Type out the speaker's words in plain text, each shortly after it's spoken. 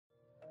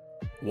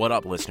What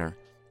up, listener?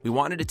 We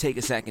wanted to take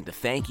a second to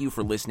thank you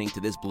for listening to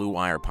this Blue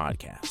Wire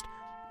podcast.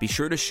 Be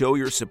sure to show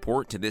your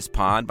support to this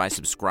pod by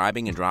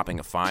subscribing and dropping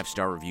a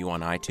 5-star review on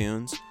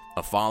iTunes,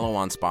 a follow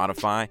on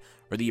Spotify,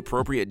 or the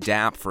appropriate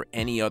DAP for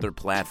any other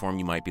platform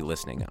you might be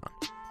listening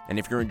on. And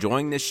if you're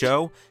enjoying this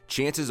show,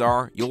 chances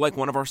are you'll like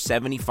one of our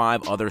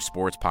 75 other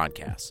sports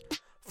podcasts.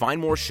 Find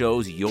more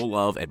shows you'll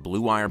love at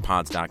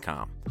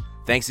BlueWirePods.com.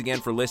 Thanks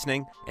again for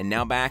listening, and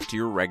now back to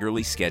your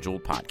regularly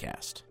scheduled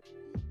podcast.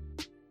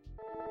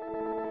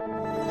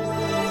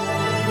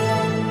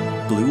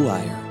 Blue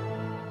Wire.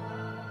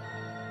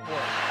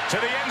 To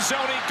the end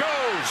zone he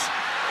goes,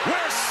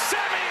 where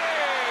Sammy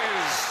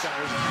is!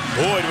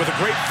 Boyd with a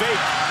great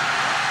fake.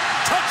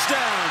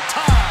 Touchdown,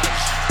 Taj!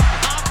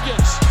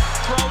 Hopkins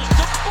throws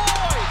to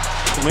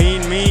Boyd!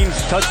 Lean means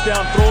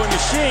touchdown throwing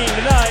machine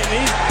tonight, and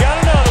he's got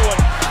another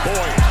one.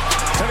 Boyd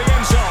to the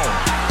end zone.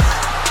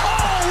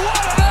 Oh,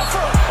 what an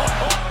effort!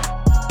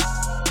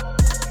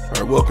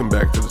 All right, welcome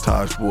back to the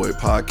Taj Boyd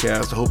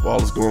podcast. I hope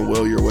all is going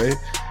well your way,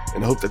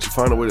 and I hope that you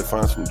find a way to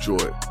find some joy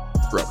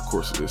throughout the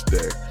course of this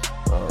day.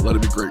 Let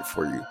it be great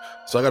for you.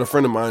 So I got a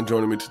friend of mine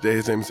joining me today.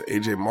 His name is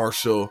AJ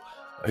Marshall.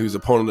 He was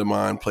an opponent of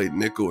mine, played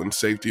nickel and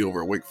safety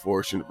over at Wake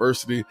Forest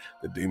University,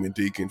 the Demon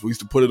Deacons. We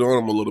used to put it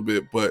on him a little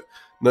bit, but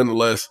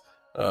nonetheless,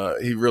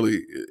 he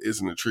really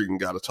is an intriguing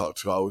guy to talk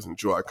to. I always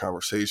enjoy our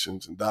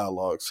conversations and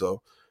dialogue.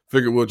 So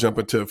figured we'll jump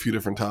into a few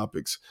different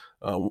topics.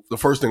 The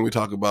first thing we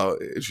talk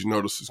about, as you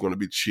notice, is going to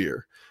be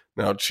Cheer.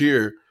 Now,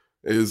 Cheer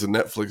is a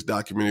Netflix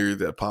documentary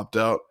that popped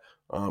out.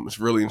 It's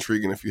really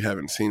intriguing if you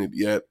haven't seen it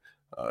yet.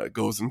 It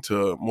goes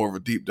into more of a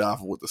deep dive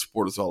of what the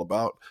sport is all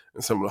about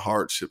and some of the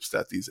hardships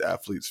that these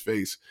athletes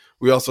face.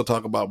 We also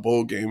talk about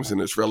bowl games and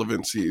its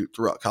relevancy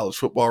throughout college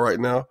football right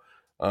now.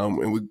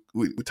 And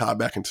we tie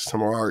back into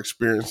some of our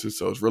experiences,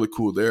 so it's really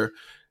cool there.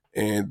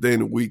 And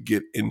then we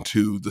get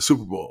into the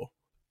Super Bowl,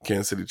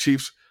 Kansas City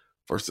Chiefs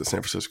versus the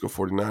San Francisco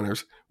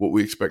 49ers, what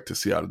we expect to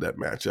see out of that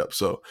matchup.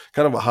 So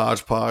kind of a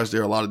hodgepodge.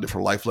 There are a lot of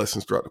different life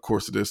lessons throughout the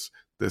course of this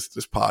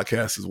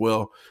podcast as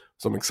well.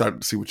 So I'm excited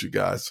to see what you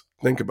guys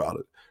think about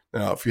it.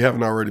 Now, if you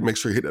haven't already, make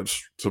sure you hit that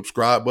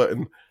subscribe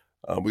button.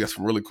 We got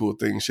some really cool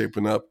things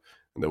shaping up,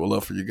 and I would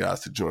love for you guys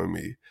to join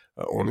me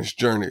on this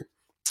journey.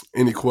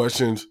 Any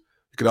questions,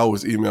 you can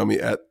always email me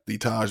at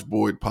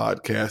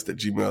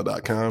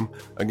thetajboydpodcast@gmail.com.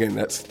 Again,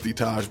 that's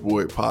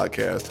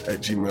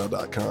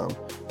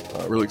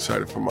thetajboydpodcast@gmail.com. Really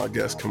excited for my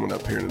guests coming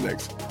up here in the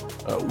next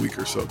week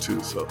or so,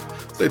 too. So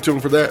stay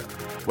tuned for that.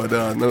 But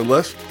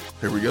nonetheless,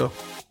 here we go.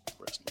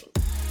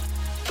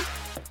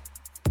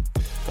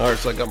 All right,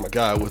 so I got my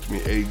guy with me,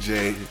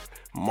 AJ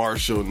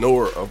Marshall,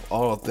 knower of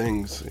all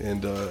things,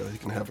 and he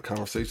can have a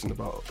conversation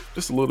about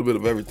just a little bit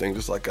of everything,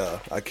 just like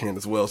I can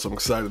as well. So I'm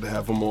excited to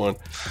have him on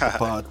the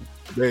pod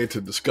today to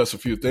discuss a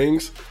few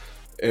things.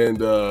 And,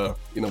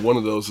 one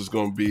of those is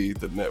going to be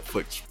the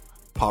Netflix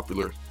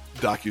popular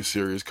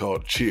docuseries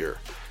called Cheer.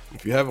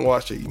 If you haven't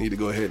watched it, you need to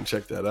go ahead and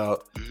check that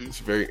out. Mm-hmm. It's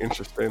very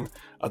interesting.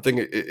 I think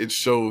it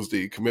shows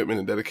the commitment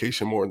and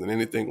dedication more than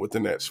anything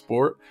within that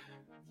sport.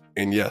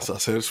 And yes, I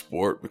said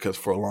sport because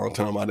for a long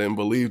time I didn't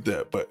believe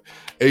that. But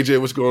AJ,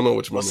 what's going on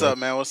with you, What's up,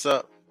 man? What's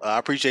up? I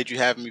appreciate you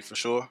having me for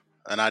sure.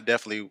 And I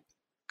definitely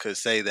could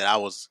say that I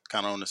was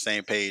kind of on the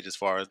same page as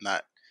far as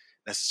not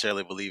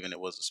necessarily believing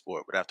it was a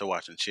sport. But after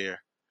watching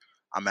Cheer,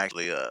 I'm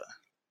actually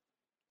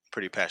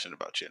pretty passionate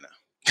about Cheer now.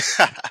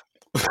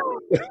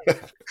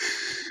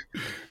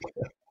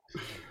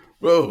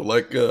 Bro,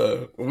 like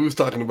we was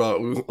talking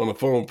about, we was on the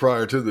phone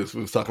prior to this, we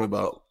was talking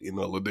about,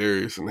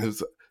 Ladarius and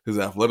his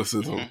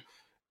athleticism. Mm-hmm.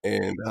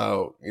 And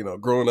how,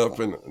 growing up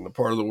in the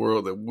part of the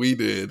world that we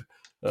did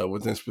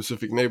within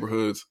specific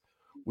neighborhoods,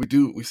 we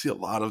see a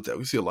lot of that.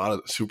 We see a lot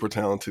of super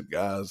talented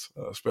guys,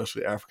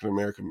 especially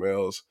African-American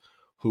males,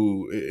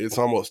 who it's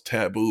almost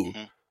taboo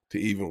to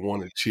even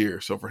want to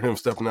cheer. So for him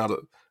stepping out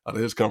of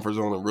his comfort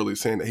zone and really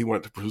saying that he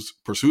wanted to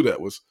pursue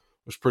that was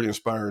pretty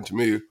inspiring to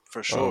me.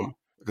 For sure.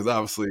 Because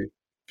obviously,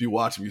 if you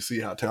watch him, you see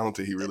how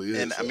talented he really is.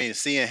 And I mean,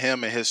 seeing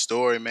him and his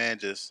story, man,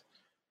 it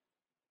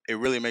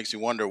really makes me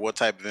wonder what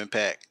type of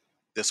impact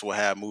this will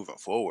have moving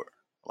forward.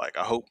 Like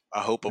I hope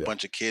a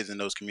bunch of kids in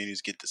those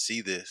communities get to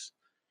see this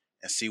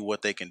and see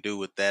what they can do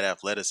with that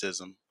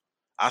athleticism.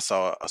 I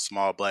saw a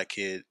small black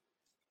kid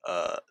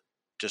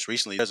just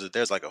recently.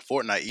 There's like a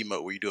Fortnite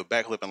emote where you do a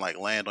backflip and like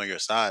land on your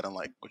side and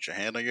like put your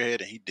hand on your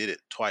head, and he did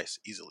it twice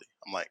easily.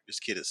 I'm like,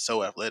 this kid is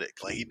so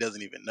athletic, like he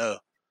doesn't even know.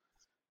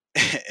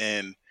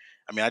 And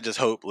I mean, I just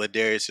hope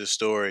Ladarius'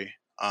 story,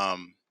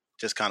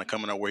 just kind of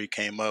coming up where he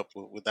came up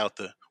without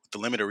the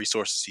limited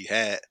resources he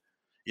had,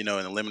 and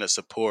the limited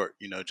support,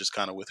 just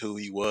kind of with who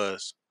he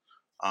was.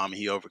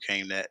 He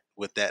overcame that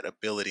with that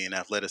ability and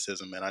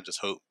athleticism. And I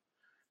just hope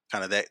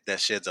kind of that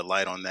sheds a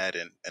light on that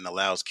and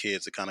allows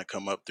kids to kind of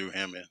come up through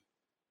him and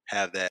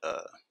have that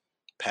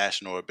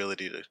passion or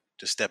ability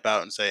to step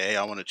out and say, hey,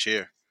 I want to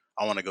cheer.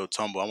 I want to go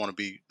tumble. I want to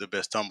be the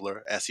best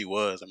tumbler as he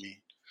was. I mean,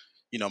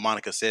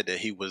 Monica said that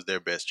he was their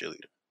best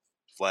cheerleader,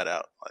 flat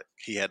out. Like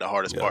he had the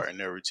hardest part in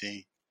their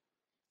routine.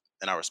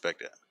 And I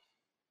respect that.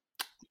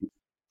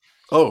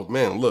 Oh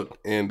man, look,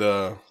 and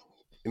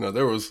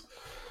there was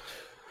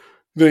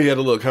Then he had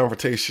a little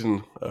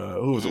confrontation.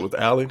 Who was it with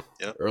Allie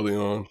Yep. early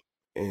on,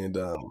 and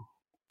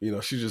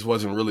she just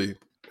wasn't really.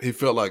 He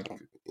felt like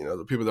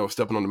the people that were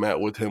stepping on the mat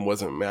with him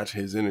wasn't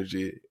matching his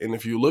energy. And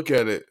if you look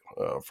at it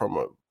from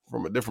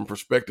a different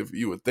perspective,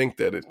 you would think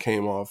that it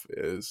came off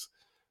as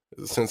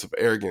a sense of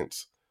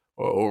arrogance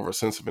or a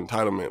sense of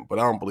entitlement. But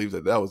I don't believe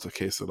that was the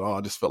case at all.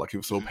 I just felt like he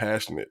was so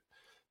passionate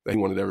that he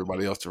wanted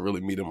everybody else to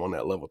really meet him on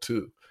that level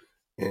too.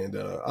 And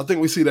I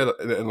think we see that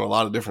in a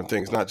lot of different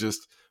things, not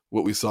just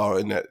what we saw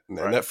in that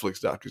Right. Netflix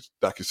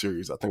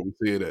docuseries. I think we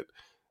see it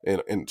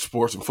in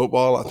sports and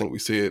football. I think we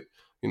see it,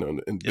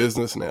 in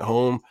business and at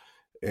home.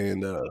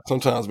 And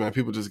sometimes, man,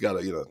 people just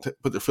gotta,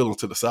 put their feelings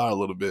to the side a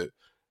little bit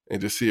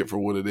and just see it for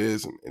what it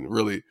is, and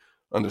really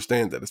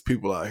understand that there's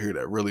people out here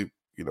that really,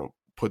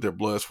 put their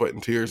blood, sweat,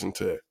 and tears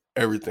into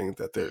everything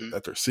that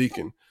they're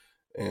seeking.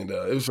 And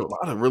it was a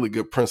lot of really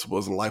good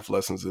principles and life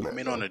lessons in I it.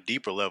 mean, on a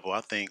deeper level,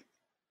 I think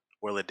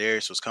where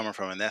Ladarius was coming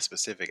from in that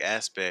specific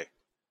aspect,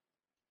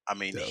 I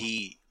mean, Yeah.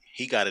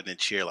 he got it in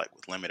cheer like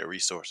with limited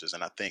resources,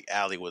 and I think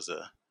Allie was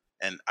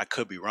and I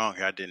could be wrong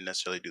here. I didn't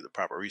necessarily do the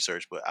proper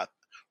research, but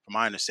from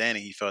my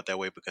understanding, he felt that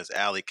way because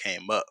Allie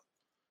came up,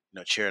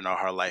 cheering all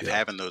her life, Yeah.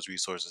 having those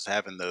resources,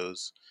 having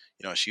those,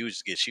 she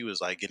was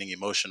like getting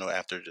emotional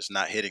after just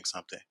not hitting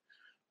something,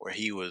 where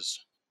he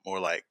was more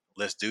like,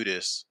 let's do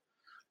this,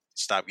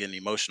 stop getting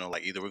emotional.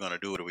 Like either we're gonna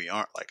do it or we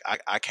aren't. Like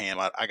I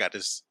got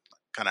this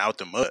kind of out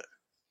the mud.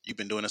 You've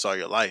been doing this all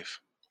your life,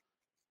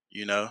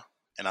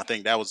 and I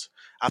think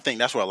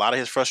that's where a lot of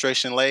his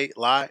frustration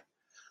lied.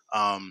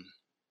 Um,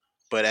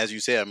 but as you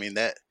said, I mean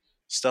that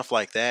stuff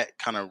like that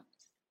kind of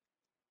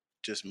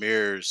just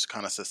mirrors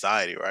kind of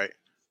society, right?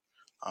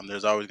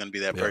 There's always going to be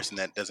that Yeah. person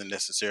that doesn't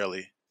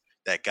necessarily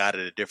that got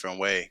it a different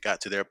way,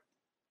 got to their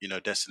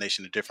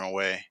destination a different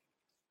way,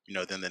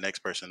 than the next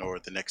person or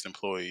the next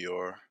employee.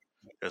 Or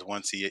there's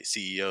one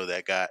CEO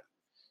that got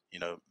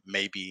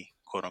maybe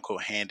quote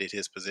unquote handed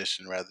his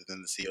position rather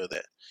than the CEO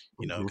that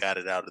Mhm. got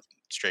it out of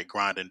straight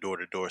grinding door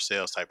to door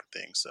sales type of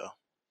thing. So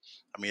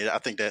I mean, I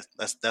think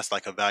that's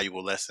like a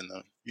valuable lesson,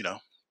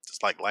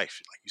 just like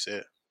life, like you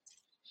said.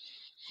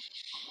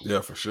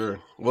 Yeah, for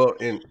sure. Well,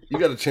 and you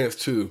got a chance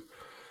to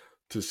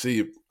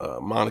see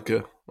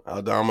Monica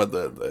Aldama,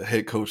 the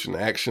head coach, in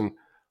action.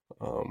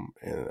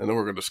 And I know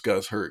we're going to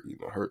discuss her,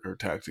 her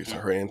tactics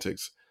and her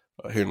antics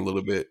here in a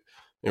little bit,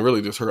 and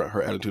really just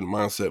her attitude and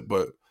mindset.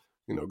 But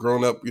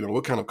growing up,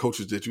 what kind of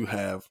coaches did you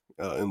have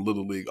in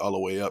Little League all the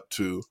way up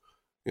to,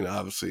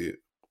 obviously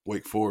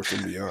Wake Forest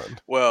and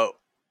beyond? Well,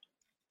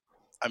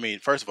 I mean,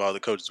 first of all, the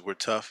coaches were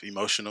tough,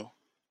 emotional.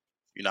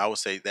 I would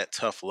say that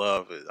tough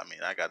love. I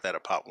mean, I got that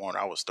at Pop Warner.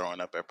 I was throwing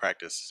up at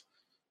practice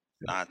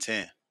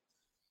 9-10.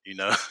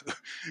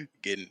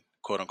 Getting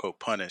quote unquote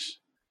punished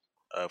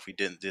if we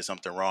did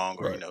something wrong,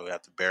 or Right. we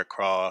have to bear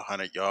crawl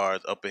 100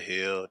 yards up a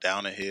hill,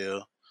 down a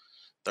hill,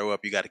 throw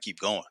up. You got to keep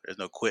going. There's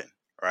no quitting,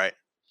 right?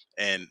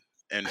 And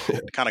kind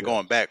of Yeah.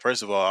 going back.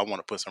 First of all, I want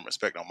to put some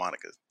respect on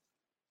Monica.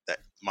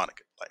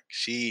 Like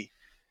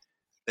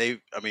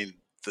I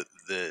mean,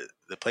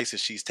 the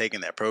places she's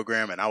taken that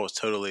program, and I was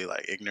totally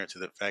like ignorant to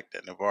the fact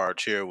that Navarro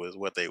Cheer was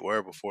what they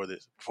were before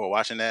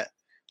watching that.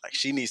 Like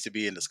she needs to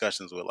be in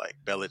discussions with like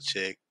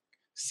Belichick,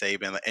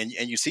 Saban, and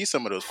you see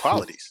some of those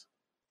qualities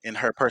in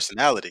her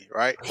personality,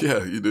 right?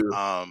 Yeah, you do.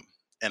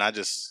 And I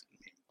just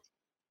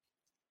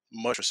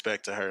much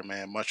respect to her,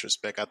 man. Much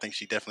respect. I think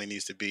she definitely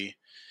needs to be,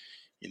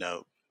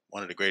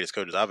 one of the greatest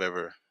coaches I've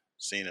ever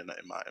seen in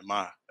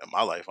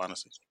my life,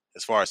 honestly.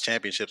 As far as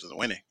championships and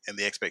winning and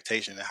the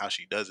expectation and how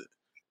she does it,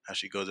 how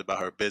she goes about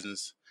her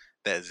business,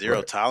 that zero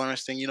Right.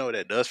 tolerance thing, what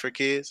that does for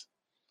kids,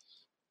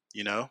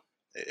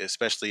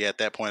 especially at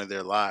that point of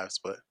their lives.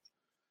 But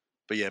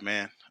yeah,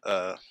 man.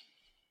 I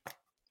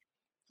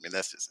mean,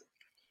 that's just it.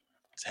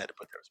 Just had to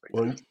put that respect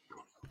Well, on her.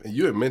 and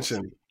you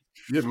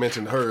had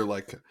mentioned her,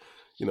 like,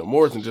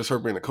 more than just her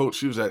being a coach.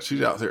 She's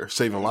out there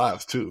saving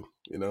lives too.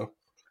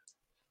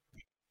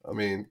 I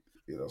mean,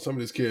 some of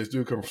these kids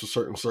do come from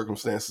certain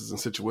circumstances and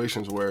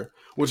situations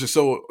which is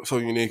so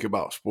unique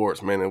about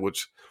sports, man, and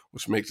which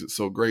makes it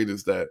so great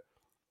is that,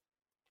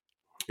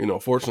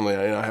 fortunately,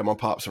 I have my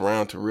pops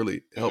around to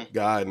really help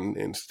guide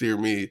and steer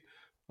me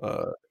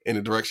in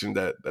the direction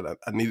that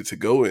I needed to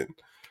go in.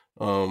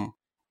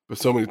 But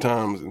so many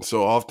times and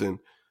so often,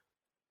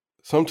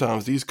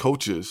 sometimes these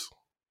coaches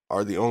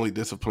are the only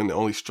discipline, the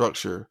only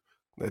structure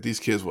that these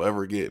kids will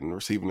ever get and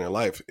receive in their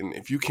life. And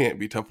if you can't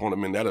be tough on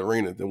them in that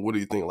arena, then what do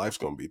you think life's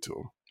going to be to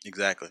them?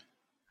 Exactly.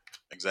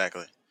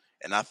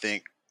 And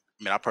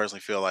I personally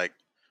feel like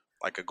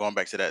going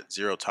back to that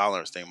zero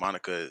tolerance thing,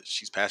 Monica,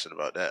 she's passionate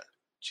about that.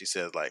 She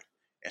said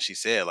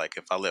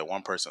if I let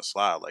one person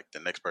slide, like the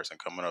next person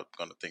coming up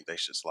going to think they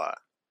should slide.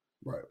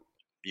 Right.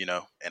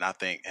 And I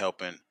think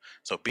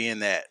being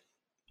that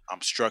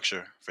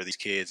structure for these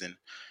kids and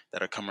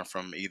that are coming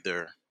from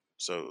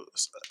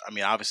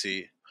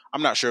obviously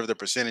I'm not sure of the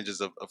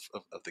percentages of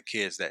the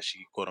kids that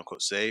she quote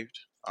unquote saved.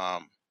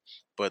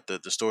 But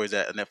the stories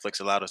that Netflix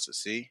allowed us to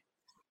see,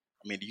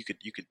 I mean, you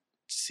could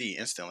see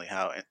instantly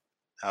how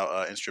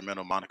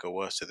instrumental Monica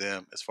was to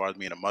them as far as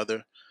being a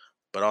mother,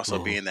 but also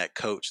Mhm. being that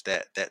coach,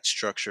 that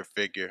structure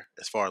figure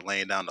as far as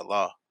laying down the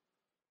law.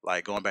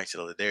 Like going back to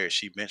the Ladarius,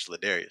 she benched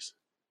Ladarius,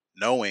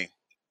 knowing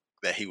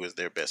that he was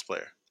their best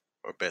player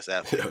or best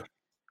athlete. Yeah.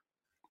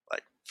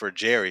 Like for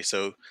Jerry,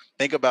 so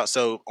think about,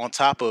 so on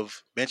top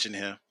of benching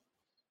him,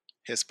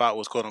 his spot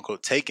was quote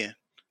unquote taken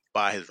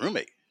by his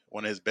roommate,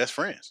 one of his best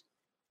friends.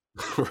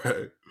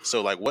 Right.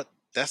 So like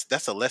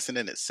that's a lesson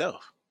in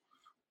itself.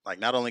 Like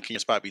not only can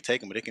your spot be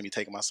taken, but it can be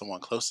taken by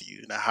someone close to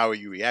you. Now, how are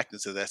you reacting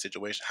to that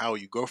situation? How will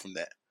you grow from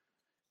that?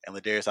 And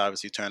Ladarius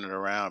obviously turned it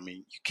around. I mean,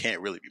 you can't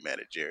really be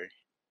mad at Jerry,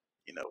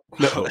 you know.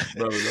 No,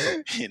 no.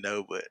 You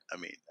know, but I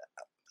mean,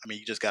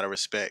 you just gotta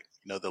respect,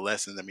 you know, the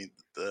lessons. I mean,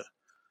 the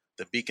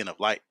beacon of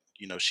light,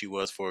 you know, she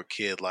was for a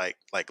kid like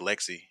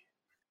Lexi,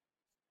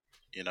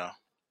 you know,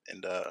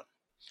 and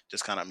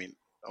just kind of, I mean,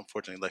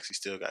 unfortunately, Lexi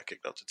still got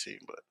kicked off the team,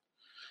 but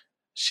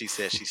she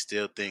said she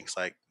still thinks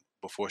like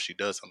before she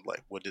does something,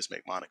 like, would this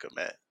make Monica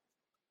mad?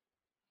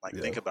 Like,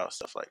 Yeah. think about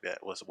stuff like that.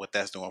 What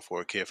that's doing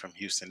for a kid from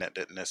Houston that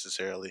doesn't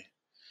necessarily,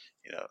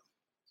 you know,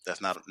 that's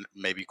not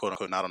maybe quote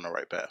unquote not on the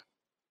right path.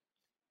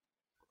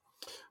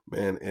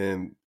 Man,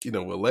 and you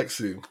know, with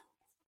Lexi,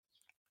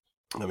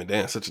 I mean,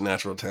 Dan, such a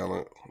natural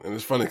talent, and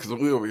it's funny because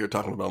we over here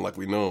talking about him like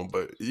we know him,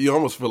 but you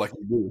almost feel like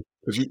you do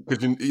because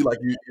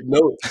you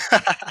know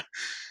it.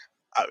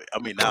 I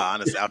mean, now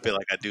honestly, I feel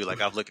like I do. Like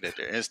I'm looking at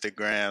their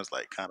Instagrams,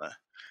 like kind of.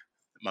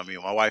 I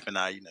mean, my wife and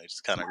I, you know,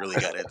 just kind of really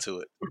got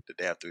into it the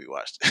day after we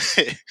watched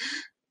it.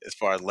 As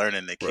far as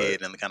learning the Right.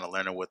 kid and kind of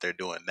learning what they're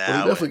doing Well, he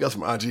now. definitely got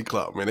some IG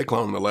clout, man. They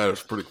climbing the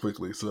ladders pretty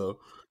quickly, so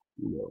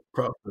you know,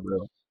 props to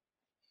them.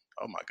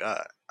 Oh my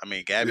God! I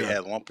mean, Gabby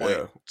had 1 point.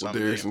 Yeah, well,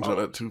 Dariuson's on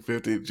at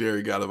 250.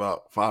 Jerry got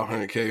about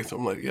 500K. So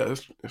I'm like, yeah,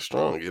 it's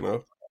strong, you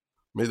know.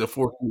 Made the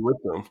 4 with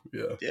them.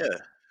 Yeah,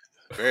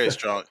 very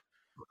strong.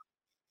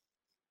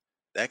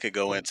 That could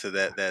go into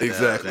that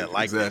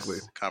exactly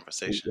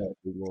conversation.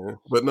 Exactly, man.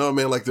 But no,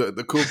 man, like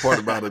the cool part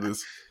about it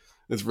is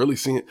really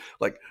seeing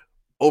like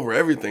over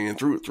everything and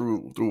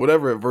through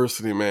whatever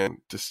adversity, man,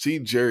 to see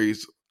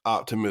Jerry's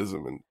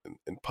optimism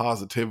and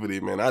positivity,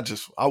 man.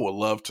 I would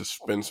love to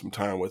spend some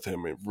time with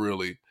him and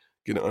really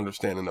get an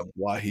understanding of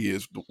why he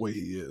is the way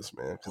he is,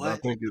 man. Because I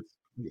think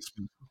it's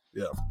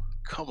yeah.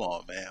 Come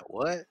on, man.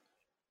 What?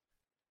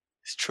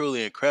 It's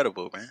truly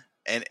incredible, man.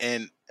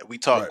 And we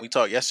talked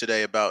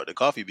yesterday about the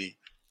coffee bean.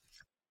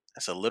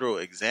 That's a literal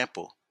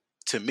example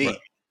to me. Right.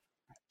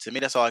 To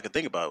me, that's all I could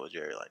think about with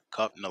Jerry. Like,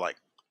 you know, like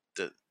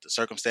the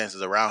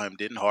circumstances around him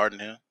didn't harden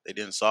him. They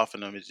didn't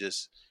soften him. It's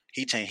just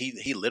he changed.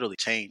 He literally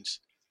changed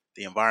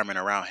the environment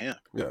around him.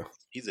 Yeah.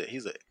 He's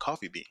a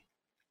coffee bean.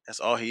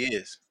 That's all he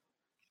is.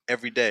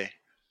 Every day,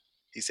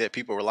 he said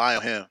people rely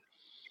on him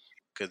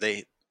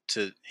because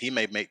he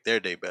may make their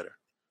day better,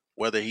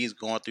 whether he's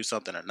going through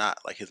something or not.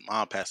 Like his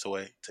mom passed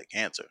away to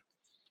cancer.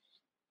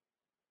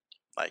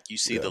 Like you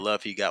see the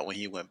love he got when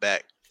he went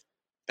back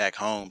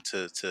home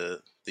to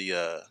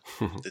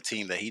the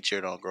team that he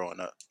cheered on growing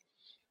up.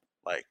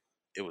 Like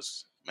it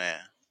was, man,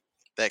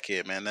 that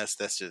kid, man, that's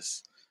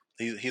just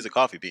he's a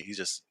coffee bean. He's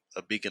just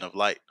a beacon of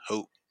light,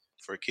 hope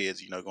for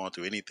kids, you know, going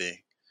through anything.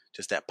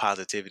 Just that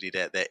positivity,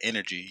 that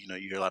energy. You know,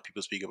 you hear a lot of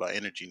people speak about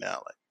energy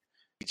now. Like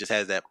he just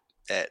has that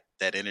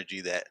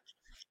energy that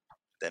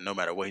no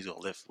matter what, he's gonna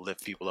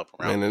lift people up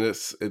around. Man, and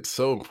it's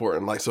so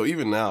important. Like, so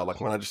even now,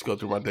 like when I just go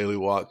through my daily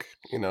walk,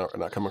 you know,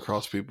 and I come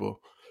across people,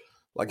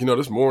 like, you know,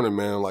 this morning,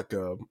 man, like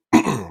I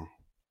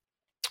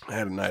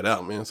had a night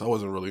out, man, so I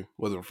wasn't really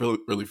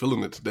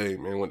feeling it today,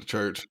 man. Went to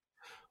church,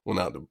 went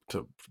out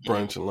to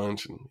brunch and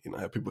lunch, and you know,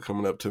 had people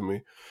coming up to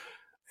me,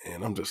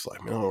 and I'm just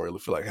like, man, I don't really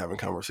feel like having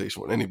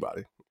conversation with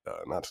anybody,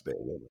 not today.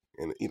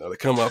 And you know, they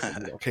come up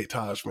and be like, hey,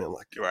 Taj, man,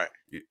 like, you're right.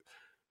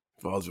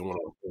 If I was one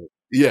of them,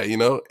 yeah, you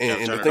know,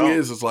 and the thing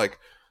is, it's like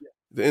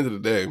at the end of the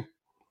day,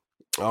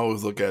 I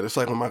always look at it. It's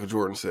like when Michael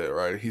Jordan said,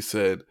 right? He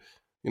said,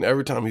 you know,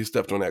 every time he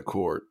stepped on that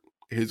court,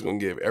 he's going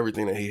to give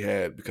everything that he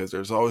had because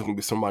there's always going to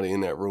be somebody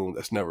in that room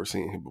that's never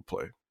seen him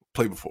play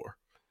before.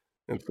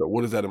 And so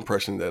what is that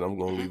impression that I'm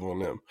going to leave on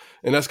them?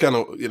 And that's kind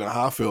of, you know,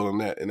 how I feel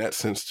in that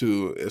sense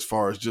too, as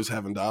far as just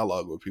having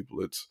dialogue with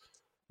people. It's,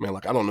 man,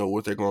 like I don't know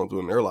what they're going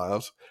through in their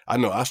lives. I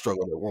know I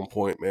struggled at one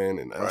point, man,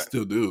 and I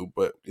still do.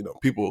 But, you know,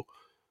 people,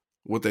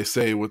 what they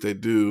say, what they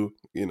do,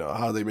 you know,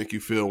 how they make you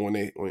feel when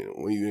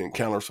you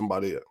encounter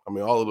somebody. I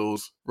mean, all of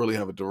those really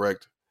have a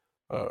direct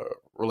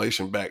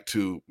relation back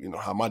to, you know,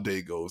 how my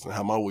day goes and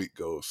how my week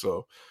goes.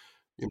 So,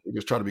 you know,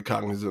 just try to be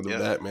cognizant of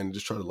that, man, and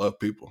just try to love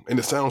people. And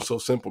it sounds so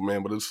simple,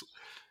 man, but it's,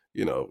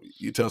 you know,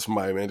 you tell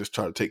somebody, man, just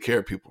try to take care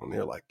of people, and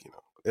they're like, you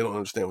know, they don't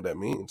understand what that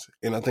means.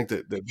 And I think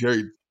that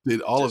Jerry did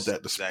all of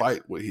that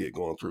despite what he had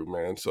gone through,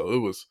 man.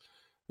 So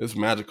it's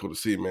magical to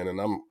see, man, and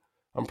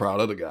I'm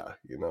proud of the guy,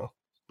 you know.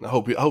 I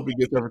hope he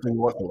gets everything he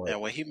wants in life. And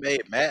when he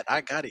made Matt,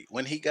 I got it.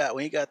 When he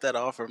got that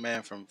offer,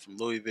 man, from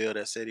Louisville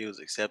that said he was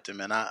accepting,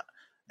 man,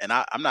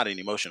 I'm not an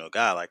emotional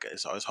guy. Like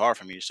it's hard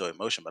for me to show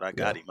emotion, but I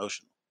got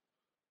emotional.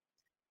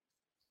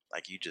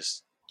 Like you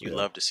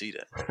love to see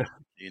that.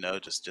 You know,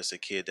 just a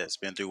kid that's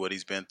been through what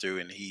he's been through,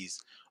 and he's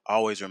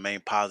always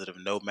remained positive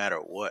no matter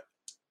what.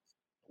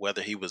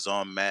 whether he was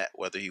on mat,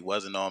 whether he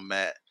wasn't on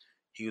mat,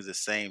 he was the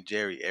same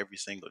Jerry every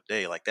single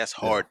day. Like, that's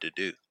hard to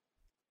do.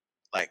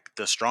 Like,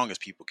 the strongest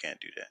people can't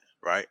do that,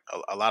 right?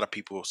 A lot of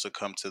people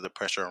succumb to the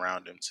pressure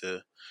around them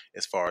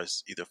as far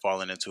as either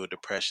falling into a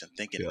depression,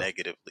 thinking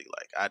negatively.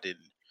 Like,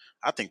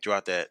 I think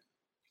throughout that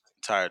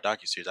entire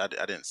docuseries, I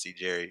didn't see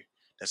Jerry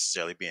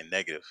necessarily being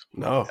negative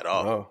at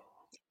all.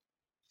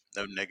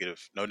 No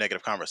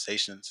negative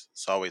conversations.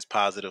 It's always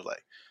positive.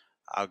 Like,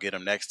 I'll get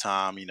him next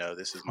time.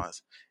 This is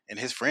and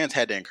his friends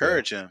had to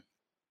encourage him.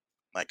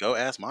 Like, go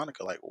ask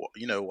Monica. Like,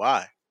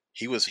 why?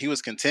 He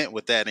was content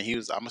with that, and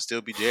I'm gonna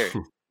still be Jerry.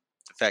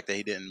 The fact that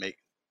he didn't make,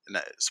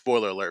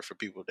 spoiler alert for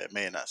people that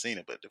may have not seen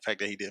it, but the fact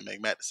that he didn't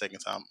make Matt the second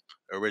time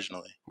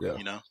originally.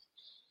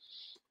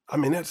 I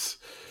mean, that's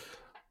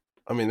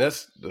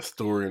the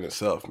story in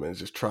itself, man.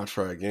 Just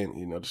try again.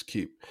 Just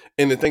keep.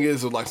 And the thing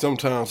is, like,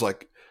 sometimes,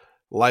 like,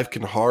 life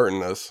can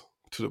harden us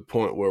to the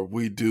point where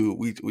we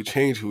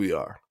change who we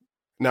are,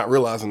 not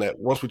realizing that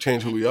once we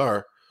change who we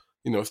are,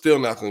 still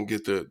not going to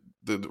get the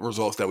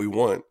results that we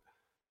want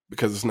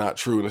because it's not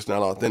true and it's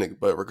not authentic.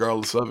 But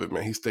regardless of it,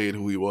 man, he stayed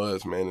who he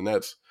was, man. And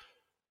that's,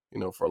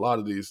 for a lot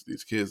of these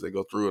kids that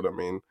go through it. I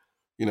mean,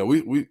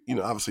 we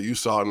obviously you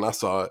saw it and I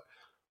saw it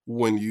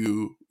when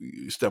you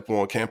step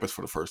on campus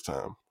for the first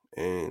time.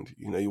 And,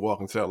 you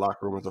walk into that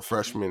locker room as a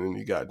freshman and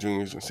you got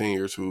juniors and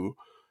seniors who,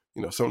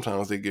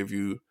 sometimes they give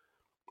you,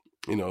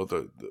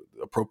 the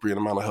appropriate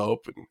amount of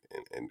help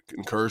and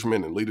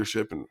encouragement and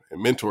leadership and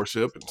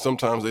mentorship. And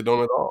sometimes they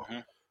don't at all.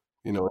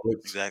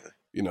 It's, exactly.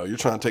 You're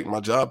trying to take my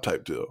job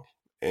type deal.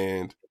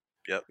 And,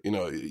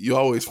 you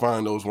always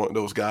find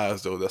those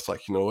guys, though, that's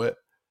like, you know what?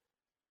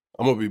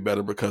 I'm going to be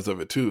better because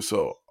of it, too.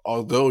 So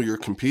although you're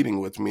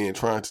competing with me and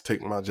trying to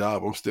take my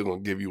job, I'm still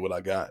going to give you what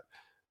I got.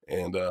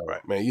 And,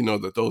 man,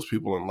 that those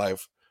people in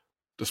life,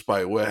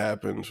 despite what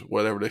happens,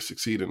 whether they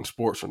succeed in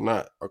sports or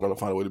not, are going to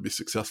find a way to be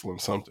successful in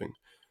something.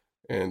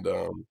 And,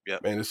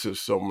 man, it's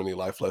just so many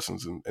life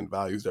lessons and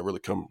values that really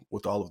come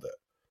with all of that.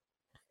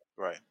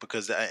 Right.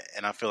 Because,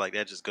 I feel like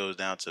that just goes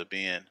down to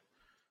being,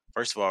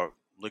 first of all,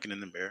 looking in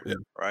the mirror,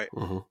 right?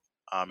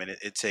 Mm-hmm. And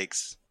it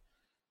takes,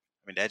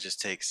 that just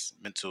takes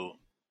mental,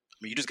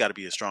 you just got to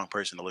be a strong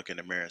person to look in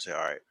the mirror and say,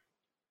 all right,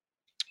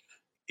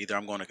 either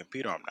I'm going to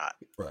compete or I'm not.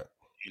 Right.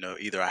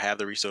 Either I have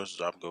the resources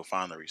or I'm going to go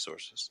find the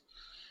resources.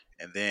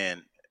 And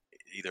then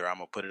either I'm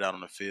going to put it out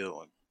on the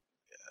field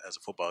as a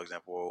football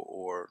example,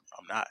 or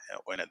I'm not.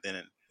 And then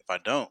if I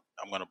don't,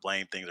 I'm going to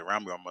blame things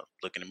around me. Or I'm going to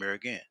look in the mirror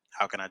again.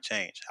 How can I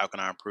change? How can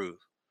I improve?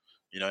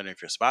 And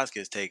if your spots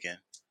gets taken,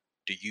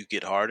 do you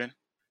get hardened,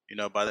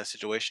 by that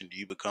situation? Do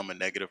you become a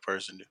negative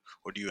person,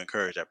 or do you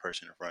encourage that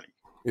person in front of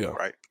you? Yeah.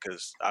 Right?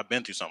 Because I've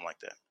been through something like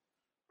that.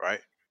 Right?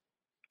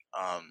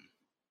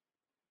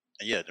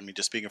 And yeah,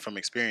 just speaking from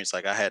experience,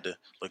 like, I had to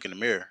look in the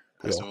mirror.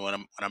 That's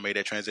when I made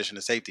that transition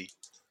to safety.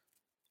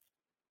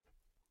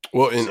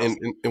 Well, and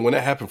when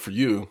that happened for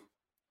you,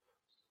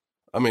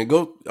 I want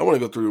to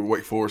go through the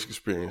Wake Forest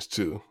experience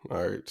too.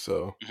 All right.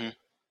 So,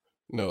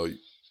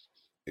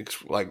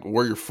 it's like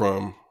where you're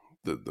from,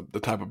 the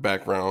type of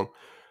background,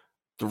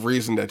 the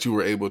reason that you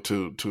were able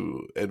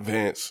to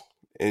advance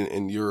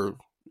in your,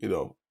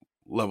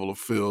 level of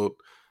field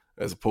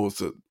as opposed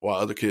to while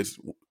other kids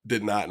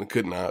did not and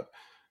could not.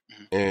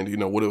 And,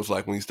 what it was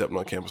like when you stepped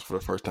on campus for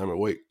the first time at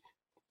Wake.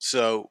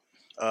 So,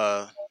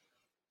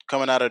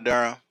 coming out of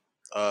Durham,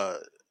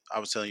 I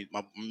was telling you,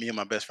 me and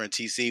my best friend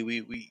TC,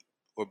 we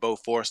were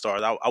both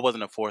 4-stars. I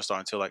wasn't a 4-star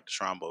until like the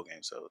Shrine Bowl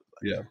game. So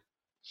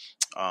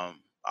I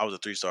was a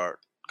 3-star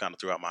kind of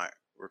throughout my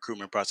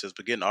recruitment process,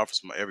 but getting offers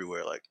from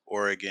everywhere, like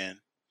Oregon,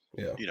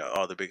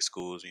 all the big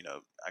schools.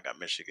 I got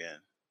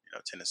Michigan,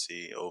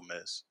 Tennessee, Ole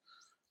Miss.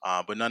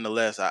 But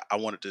nonetheless, I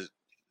wanted to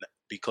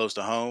be close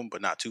to home,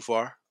 but not too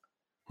far.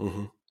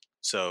 Mm-hmm.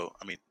 So,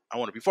 I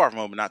want to be far from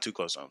home, but not too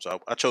close to home. So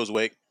I chose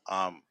Wake.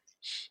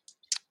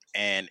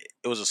 And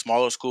it was a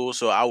smaller school.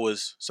 So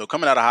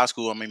coming out of high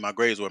school, my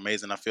grades were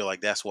amazing. I feel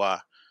like that's why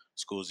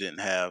schools didn't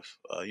have,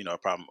 a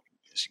problem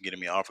getting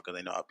me an offer, because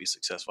they know I'd be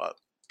successful. I'd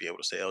be able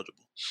to stay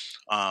eligible.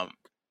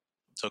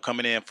 So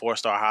coming in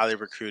 4-star, highly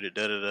recruited,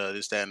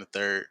 this, that, and the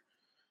third.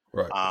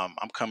 Right.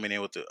 I'm coming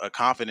in with a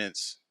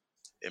confidence.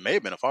 It may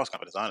have been a false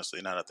confidence,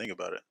 honestly, now that I think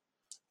about it.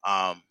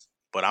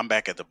 But I'm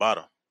back at the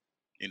bottom.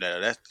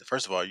 That's,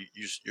 first of all,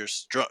 you're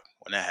struck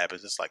when that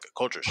happens. It's like a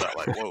culture shock.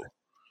 Like, whoa,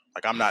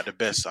 like, I'm not the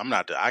best.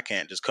 I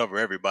can't just cover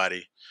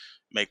everybody,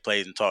 make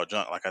plays and talk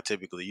junk like I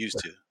typically used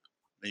to.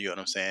 You know what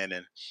I'm saying?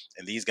 And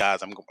these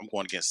guys, I'm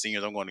going against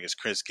seniors. I'm going against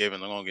Chris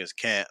Gibbons. I'm going against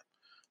Camp.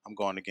 I'm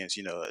going against,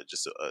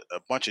 just a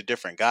bunch of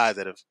different guys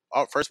that have,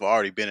 first of all,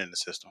 already been in the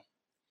system.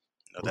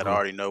 That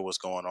already know what's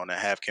going on, that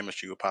have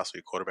chemistry with possibly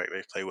a quarterback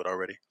they've played with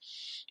already.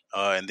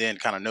 And then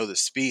kind of know the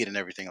speed and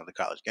everything of the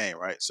college game,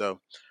 right?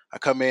 So I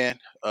come in,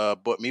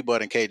 Bud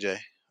and KJ,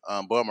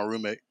 Bud, my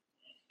roommate,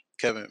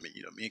 Kevin, me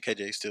and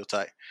KJ still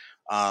tight.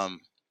 I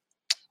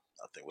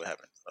think what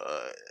happened.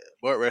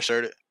 Bud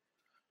redshirted.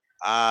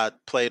 I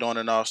played on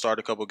and off,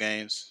 started a couple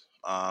games.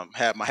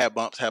 Had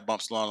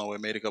bumps along the way,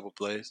 made a couple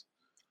plays.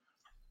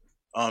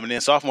 And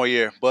then sophomore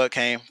year, Bud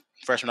came,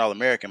 freshman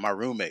All-American, my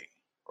roommate,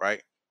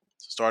 right?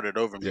 Started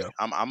over me. Yeah.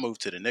 I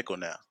moved to the nickel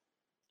now.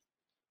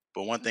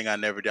 But one thing I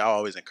never did, I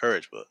always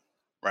encouraged, but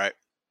right.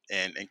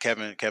 And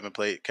Kevin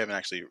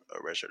actually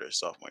redshirted his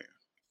sophomore year.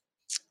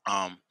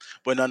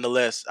 But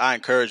nonetheless, I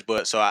encouraged,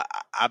 but so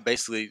I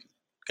basically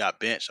got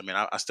benched. I mean,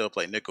 I still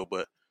play nickel,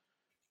 but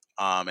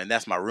and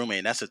that's my roommate.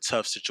 And that's a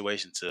tough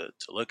situation to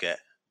look at.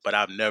 But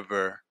I've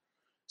never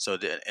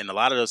in a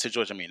lot of those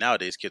situations, I mean,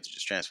 nowadays kids are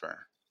just transferring.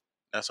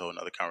 That's a whole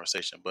nother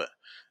conversation. But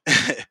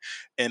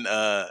in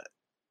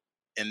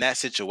that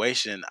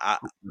situation,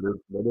 that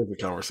is a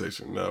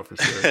conversation. No, for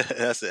sure.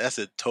 that's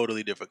a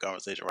totally different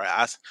conversation, right?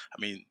 I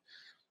mean,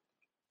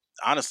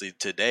 honestly,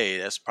 today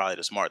that's probably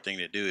the smart thing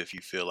to do if you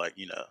feel like,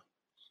 I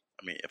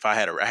mean, if I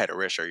had a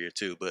redshirt year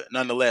too, but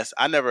nonetheless,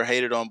 I never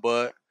hated on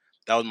Bud.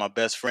 That was my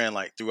best friend,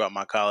 like throughout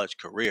my college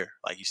career.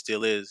 Like he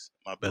still is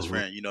my best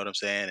friend. You know what I'm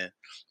saying?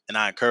 And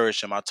I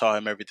encouraged him. I taught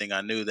him everything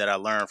I knew that I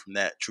learned from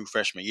that true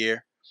freshman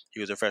year.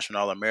 He was a freshman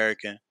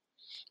All-American,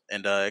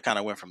 and it kind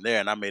of went from there.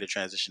 And I made a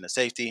transition to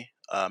safety.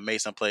 Made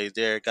some plays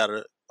there. Got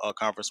a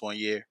all-conference one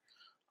year.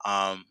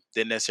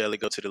 Didn't necessarily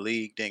go to the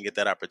league. Didn't get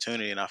that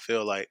opportunity. And I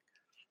feel like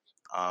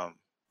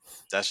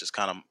that's just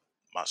kind of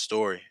my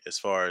story as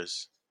far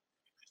as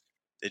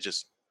it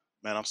just.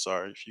 Man, I'm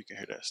sorry if you can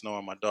hear that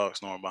snoring. My dog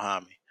snoring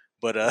behind me.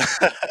 But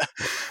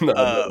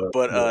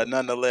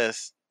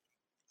nonetheless,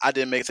 I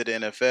didn't make it to the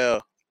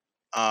NFL,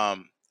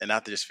 and I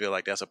just feel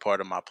like that's a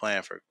part of my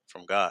plan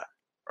from God,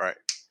 right?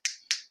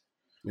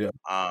 Yeah.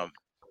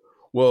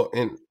 Well,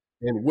 and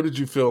what did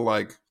you feel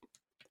like?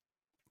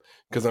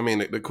 Because I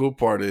mean, the cool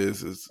part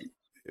is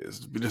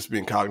just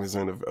being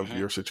cognizant of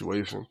your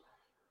situation.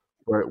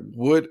 Right?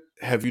 What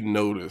have you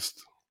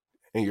noticed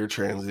in your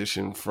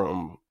transition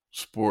from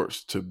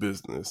sports to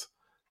business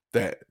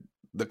that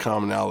the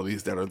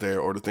commonalities that are there,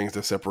 or the things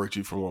that separate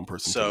you from one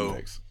person to the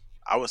next?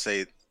 I would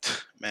say,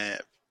 man,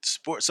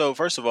 sports. So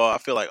first of all, I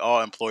feel like all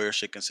employers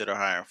should consider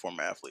hiring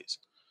former athletes.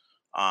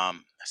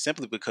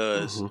 Simply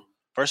because,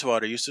 first of all,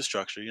 they're used to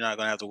structure. You're not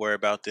going to have to worry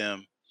about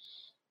them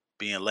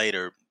being late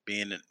or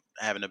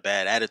having a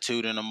bad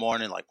attitude in the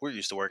morning. Like we're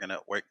used to working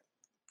at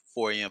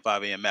 4 a.m.,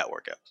 5 a.m. mat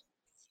workouts.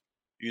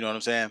 You know what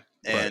I'm saying?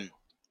 Right.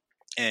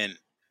 And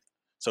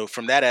so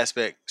from that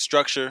aspect,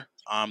 structure,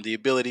 the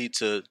ability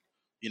to,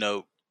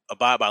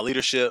 abide by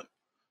leadership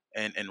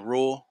and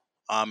rule,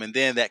 and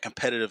then that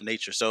competitive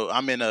nature. So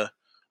I'm in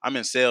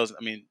sales.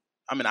 I mean,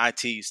 I'm in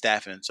IT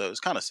staffing, so it's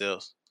kind of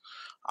sales.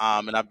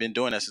 And I've been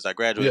doing that since I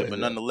graduated, but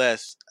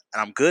nonetheless,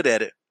 and I'm good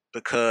at it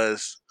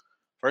because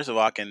first of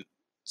all,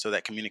 so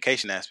that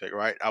communication aspect,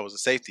 right? I was a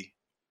safety.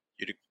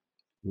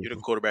 You're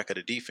the quarterback of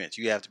the defense.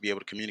 You have to be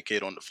able to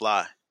communicate on the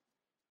fly,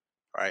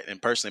 right?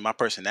 And personally, my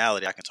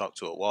personality, I can talk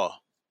to a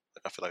wall.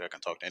 Like I feel like I can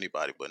talk to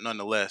anybody, but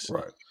nonetheless,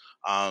 right.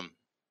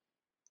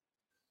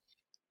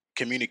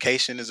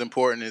 Communication is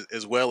important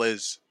as well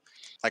as,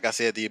 like I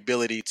said, the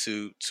ability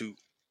to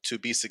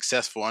be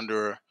successful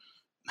under a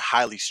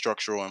highly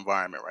structural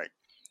environment, right?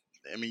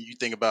 I mean, you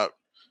think about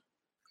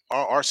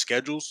our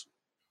schedules;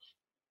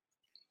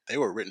 they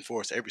were written for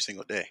us every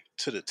single day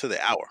to the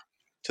hour,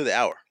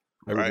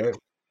 Every right? day.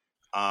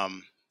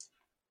 And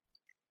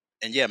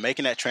yeah,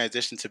 making that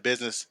transition to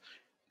business,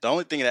 the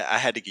only thing that I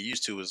had to get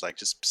used to was like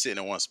just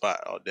sitting in one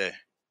spot all day.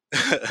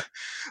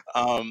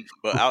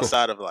 But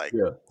outside of I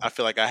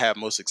feel like I have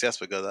most success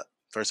because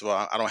first of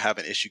all, I don't have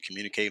an issue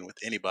communicating with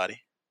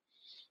anybody,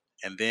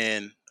 and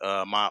then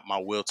my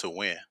will to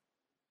win,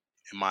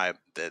 and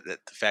the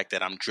fact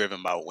that I'm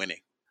driven by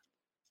winning.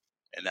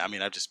 And I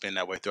mean, I've just been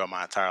that way throughout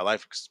my entire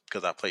life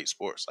because I played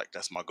sports. Like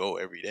that's my goal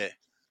every day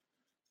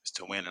is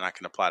to win, and I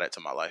can apply that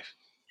to my life.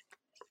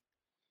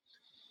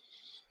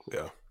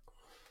 Yeah.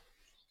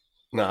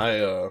 No,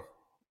 I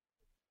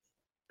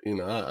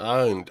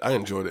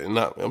enjoyed it, and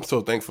I'm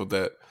so thankful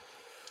that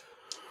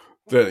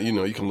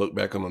you can look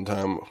back on the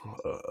time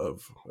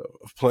of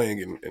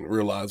playing and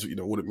realize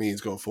what it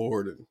means going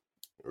forward, and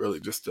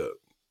really just the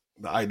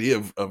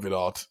idea of it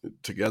all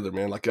together,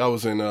 man. Like I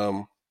was in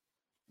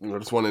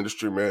this one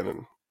industry,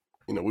 man,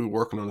 and we were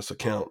working on this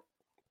account,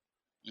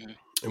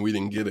 and we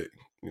didn't get it,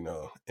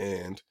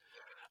 and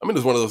I mean,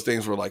 it's one of those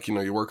things where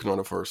you're working on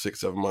it for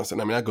 6-7 months,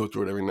 and I mean, I go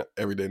through it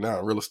every day now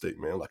in real estate,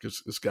 man. Like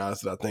it's guys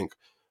that I think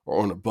are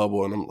on a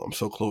bubble, and I'm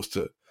so close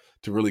to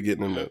really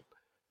getting them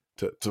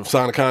to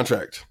sign a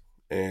contract,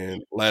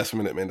 and last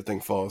minute, man, the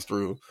thing falls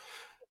through,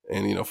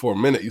 and for a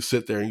minute you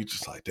sit there and you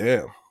just like,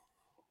 damn,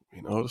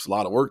 there's a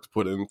lot of work to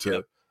put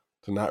into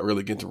to not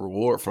really get the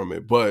reward from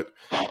it, but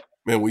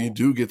man, when you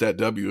do get that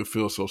W, it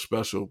feels so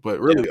special.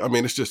 But really, I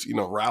mean, it's just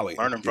rallying.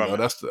 Learning from it.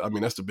 That's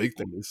the big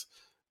thing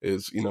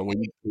is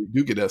when you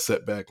do get that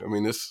setback. I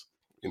mean, it's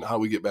how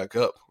we get back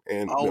up,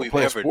 and all we've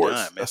playing ever sports.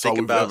 done, man. That's Think all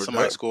we've about ever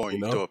somebody done, scoring,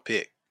 you throw a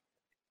pick,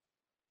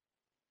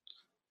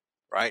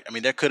 right? I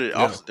mean, there could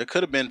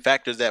have been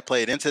factors that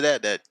played into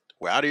that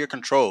were out of your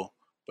control,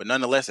 but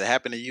nonetheless, it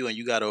happened to you, and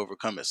you got to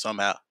overcome it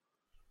somehow.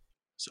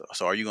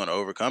 So are you going to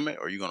overcome it,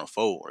 or are you going to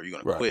fold, or are you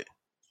going to quit,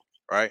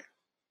 right?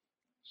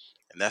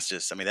 And that's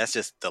just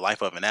the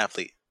life of an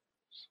athlete.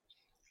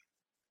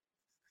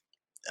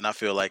 And I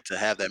feel like to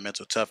have that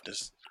mental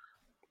toughness,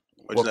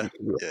 What'd you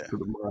Welcome say? Yeah. to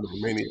the Mind of a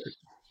Maniac.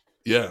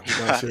 Yeah.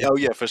 Oh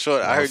yeah, for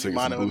sure. I I was heard you singing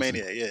mind some of a Boosie.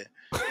 maniac.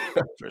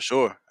 Yeah, for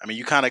sure. I mean,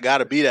 you kind of got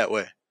to be that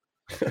way.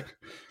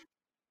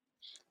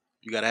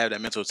 You got to have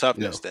that mental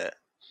toughness that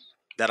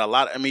a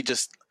lot. I mean,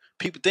 just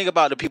people think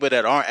about the people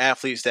that aren't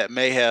athletes that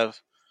may have,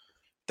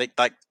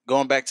 like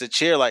going back to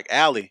cheer, like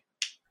Allie.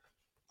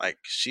 Like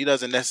she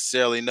doesn't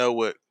necessarily know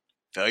what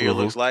failure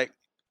looks like.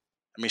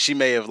 I mean, she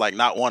may have like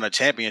not won a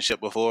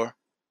championship before,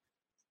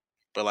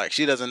 but like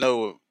she doesn't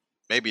know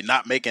maybe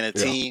not making a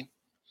team,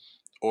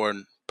 or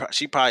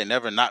she probably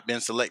never not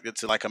been selected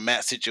to like a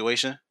match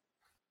situation.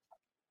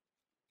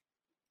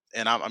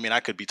 And I mean, I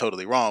could be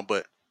totally wrong,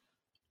 but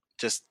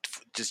just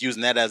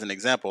using that as an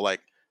example,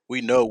 like we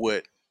know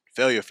what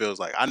failure feels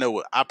like.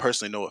 I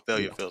personally know what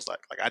failure feels like.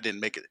 Like I didn't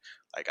make it.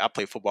 Like I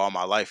played football all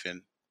my life,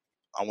 and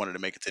I wanted to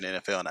make it to the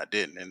NFL, and I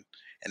didn't.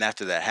 And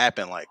after that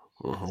happened, like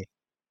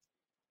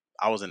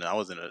I was in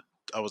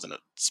a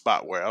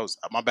spot where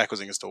my back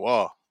was against the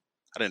wall.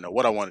 I didn't know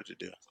what I wanted to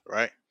do,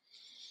 right?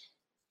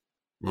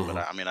 But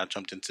I mean, I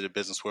jumped into the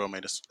business world,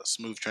 made a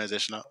smooth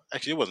transition.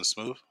 Actually, it wasn't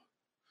smooth.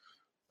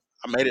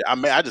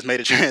 I just made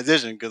a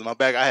transition because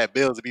I had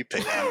bills to be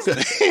paid.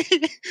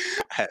 I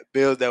had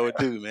bills that were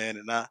due, man,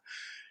 and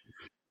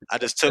I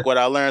just took what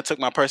I learned, took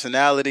my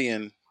personality,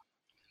 and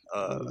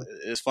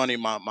it's funny.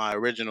 My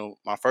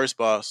first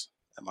boss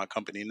at my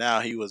company now,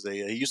 he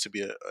used to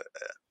be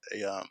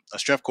a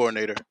strength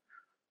coordinator,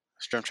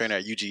 strength trainer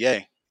at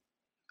UGA.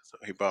 So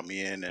he brought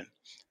me in, and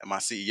my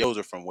CEOs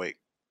are from Wake.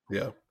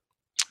 Yeah.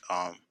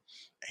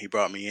 He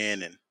brought me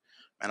in,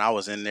 and I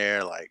was in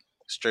there like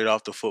straight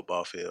off the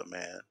football field,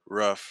 man.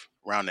 Rough,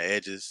 around the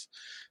edges,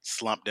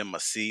 slumped in my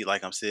seat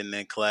like I'm sitting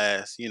in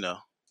class, you know.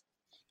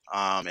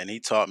 And he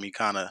taught me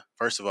kind of,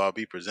 first of all,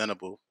 be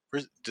presentable,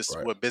 just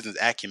what business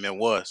acumen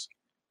was.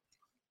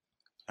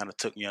 Kind of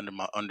took me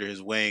under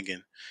his wing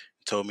and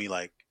told me,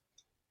 like,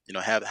 you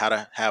know, how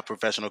to have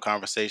professional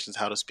conversations,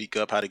 how to speak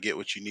up, how to get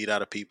what you need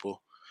out of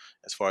people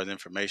as far as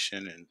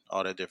information and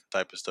all that different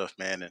type of stuff,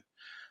 man. And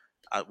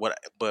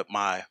but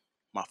my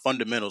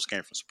fundamentals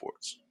came from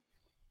sports.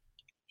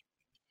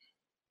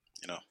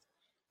 You know.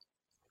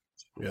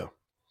 Yeah.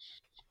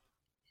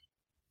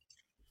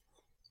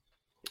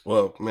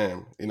 Well,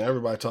 man, you know,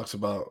 everybody talks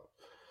about,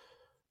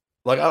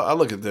 like, I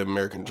look at the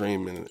American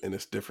dream in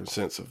its different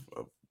sense of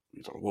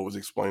you know, what was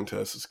explained to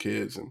us as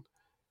kids. And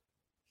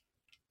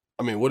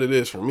I mean, what it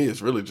is for me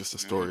is really just a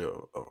story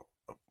of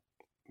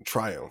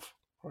triumph,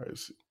 right?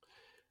 It's,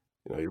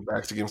 you know, your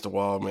back's against the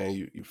wall, man.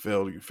 You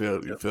failed,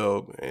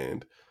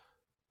 and,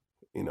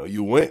 you know,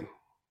 you win.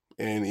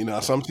 And, you know,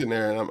 so I'm sitting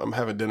there and I'm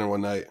having dinner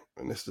one night,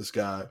 and it's this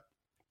guy,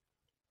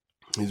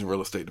 he's in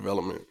real estate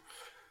development.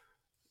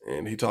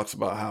 And he talks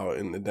about how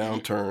in the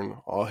downturn,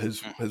 all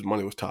his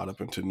money was tied up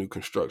into new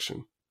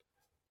construction.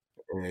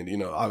 And, you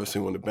know,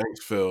 obviously when the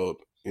banks failed,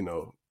 you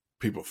know,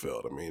 people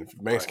failed. I mean, if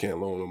banks can't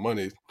loan the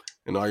money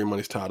and all your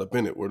money's tied up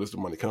in it, where does the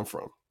money come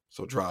from?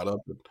 So dried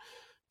up. And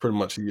pretty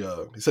much he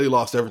said he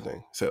lost everything.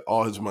 He said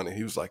all his money.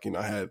 He was like, you know,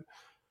 I had,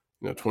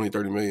 you know, 20,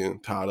 30 million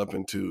tied up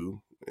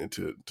into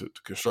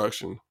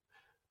construction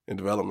and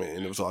development,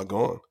 and it was all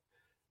gone.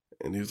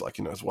 And he was like,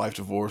 you know, his wife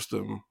divorced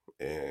him,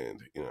 and,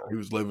 you know, he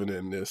was living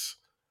in this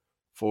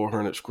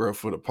 400 square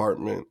foot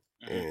apartment,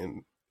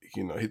 and,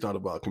 you know, he thought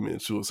about committing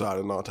suicide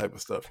and all type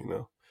of stuff, you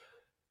know.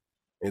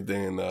 And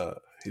then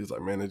he was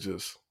like, man,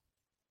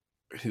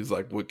 he's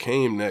like, what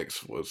came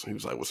next was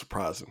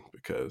surprising,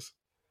 because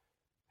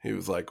he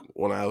was like,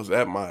 when I was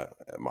at my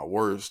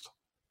worst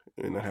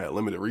and I had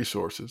limited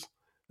resources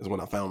is when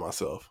I found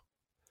myself.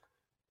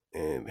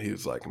 And he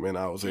was like, man,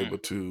 I was able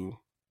to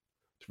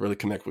really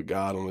connect with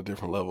God on a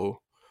different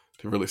level,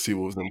 to really see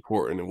what was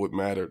important and what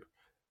mattered.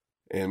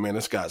 And man,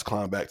 this guy's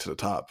climbed back to the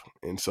top.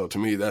 And so to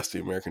me, that's the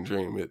American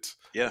dream. It's,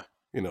 you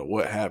know,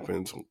 what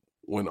happens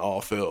when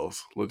all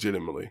fails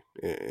legitimately,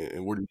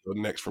 and where do you go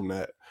next from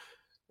that?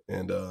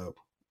 And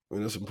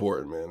it's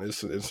important, man.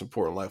 It's an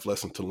important life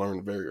lesson to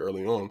learn very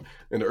early on.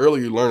 And the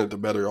earlier you learn it, the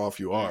better off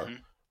you are.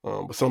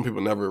 But some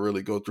people never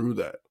really go through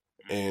that.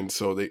 And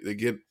so it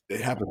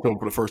happens to them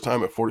for the first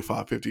time at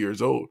 45, 50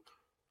 years old.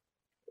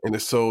 And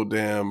it's so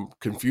damn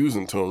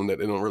confusing to them that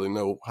they don't really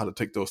know how to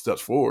take those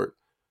steps forward.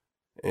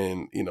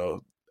 And, you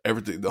know,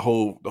 everything, the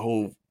whole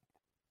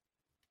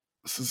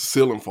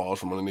ceiling falls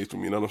from underneath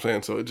them, you know what I'm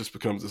saying? So it just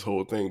becomes this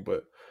whole thing.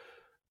 But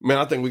man,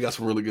 I think we got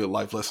some really good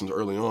life lessons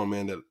early on,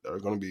 man, that are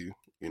going to be,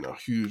 you know,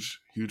 huge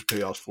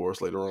payoffs for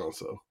us later on.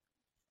 So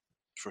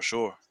for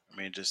sure. I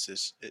mean, just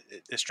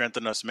it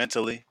strengthened us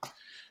mentally.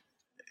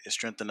 It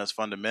strengthened us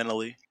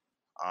fundamentally.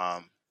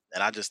 And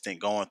I just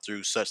think going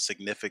through such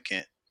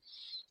significant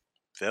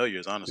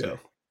failures, honestly,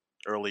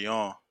 early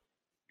on,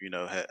 you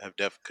know,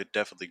 could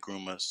definitely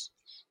groom us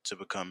to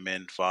become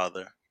men,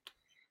 father,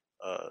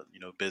 you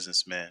know,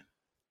 businessmen,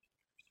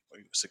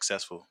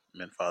 successful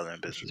men, father,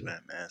 and businessmen,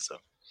 man. So,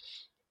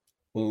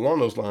 well, along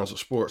those lines of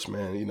sports,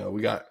 man, you know,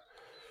 we got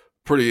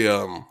pretty,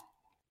 you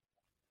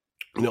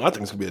know, I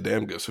think it's gonna be a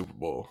damn good Super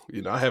Bowl.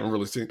 You know, I haven't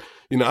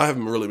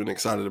really been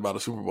excited about a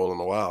Super Bowl in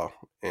a while,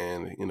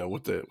 and you know,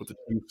 with the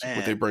Chiefs,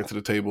 what they bring to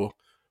the table,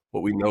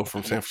 what we know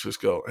from San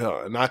Francisco.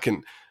 Hell, and I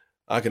can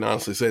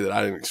honestly say that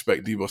I didn't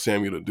expect Deebo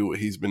Samuel to do what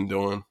he's been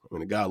doing. I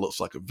mean, the guy looks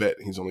like a vet.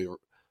 He's only,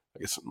 I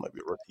guess it might be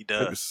a rookie. He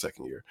does. Maybe it's the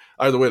second year.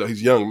 Either way, though,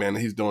 he's young, man. And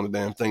he's doing the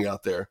damn thing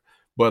out there.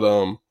 But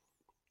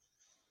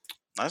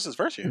that's his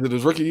first year. Is it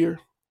his rookie year?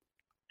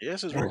 Yeah,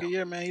 it's his rookie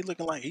year, man. He's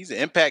looking like he's an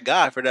impact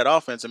guy for that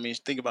offense. I mean,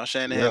 think about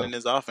Shanahan and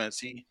his offense.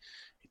 He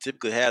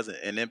typically has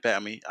an impact.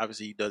 I mean,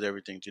 obviously he does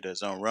everything to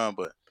his own run,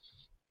 but I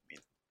mean,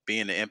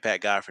 being the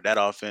impact guy for that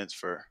offense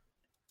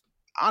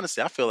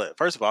honestly, I feel like,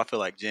 first of all, I feel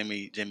like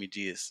Jimmy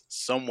G is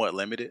somewhat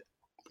limited.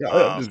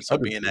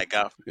 Being that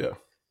guy,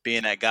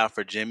 being that guy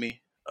for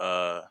Jimmy,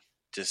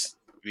 just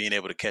being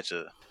able to catch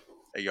a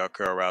yard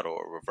curl route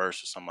or a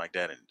reverse or something like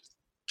that and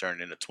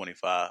turn it into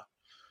 25.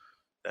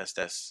 That's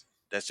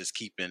just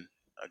keeping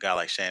a guy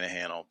like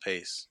Shanahan on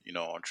pace,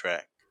 on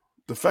track.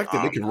 The fact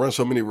that they can run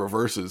so many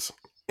reverses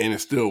and it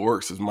still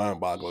works is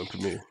mind-boggling to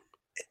me.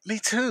 Me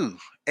too.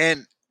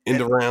 And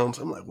the rounds,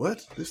 I'm like,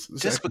 what? This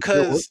just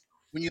because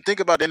when you think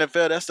about the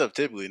NFL, that stuff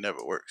typically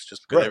never works.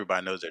 Just because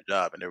everybody knows their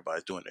job and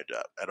everybody's doing their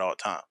job at all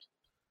times.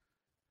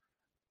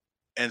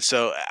 And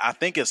so I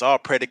think it's all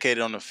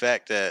predicated on the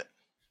fact that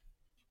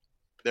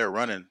they're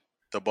running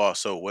the ball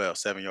so well,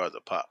 7 yards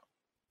a pop.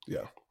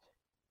 Yeah.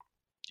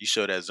 You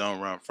show that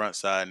zone run front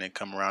side and then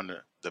come around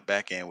the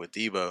back end with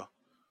Deebo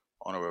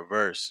on a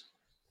reverse,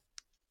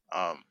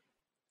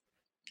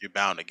 you're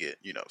bound to get,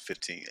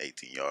 15,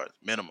 18 yards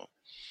minimum.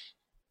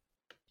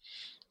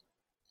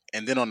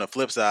 And then on the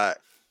flip side,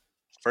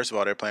 first of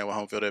all, they're playing with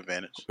home field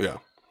advantage. Yeah.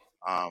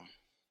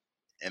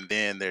 And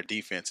then their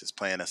defense is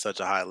playing at such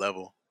a high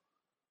level.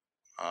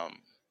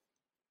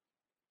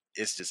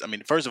 It's just, I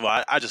mean, first of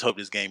all, I just hope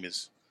this game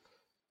is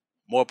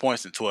more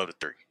points than 12-3.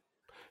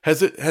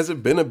 Has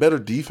it been a better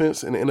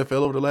defense in the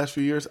NFL over the last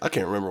few years? I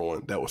can't remember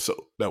one that was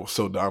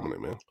so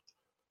dominant, man.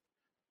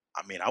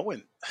 I mean, I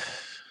wouldn't.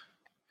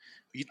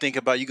 You think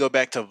about, you go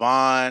back to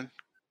Vaughn,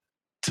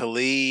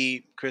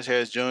 Talib, Chris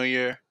Harris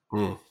Jr.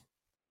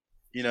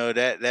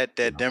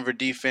 That Denver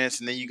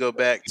defense, and then you go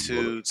back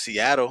to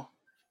Seattle,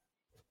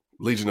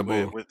 Legion of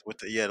Boom with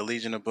the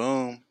Legion of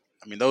Boom.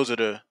 I mean, those are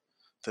the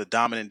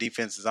dominant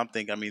defenses. I'm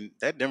thinking. I mean,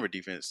 that Denver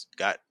defense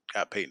got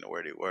Peyton to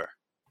where they were.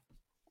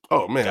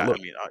 Oh man! Look,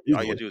 I mean,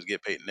 all you do is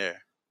get Peyton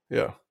there.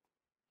 Yeah.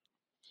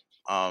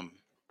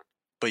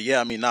 But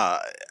yeah, I mean,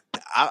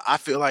 I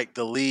feel like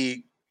the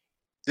league.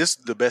 This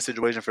is the best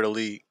situation for the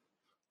league,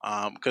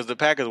 because the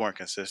Packers weren't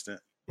consistent.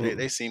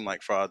 They seem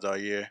like frauds all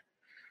year.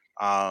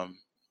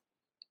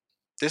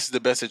 This is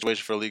the best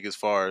situation for the league as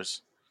far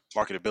as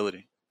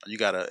marketability. You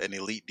got an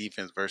elite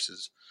defense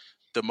versus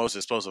the most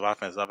explosive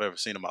offense I've ever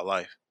seen in my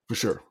life. For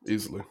sure,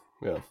 easily,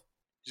 yeah. You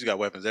just got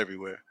weapons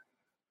everywhere.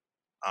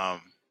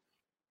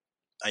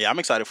 Yeah, I'm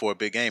excited for a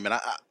big game, and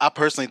I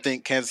personally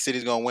think Kansas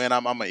City's gonna win.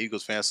 I'm an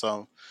Eagles fan,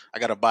 so I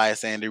got a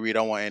bias Andy Reid.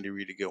 I want Andy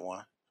Reid to get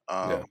one.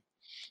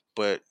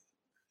 But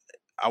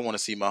I want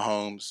to see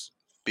Mahomes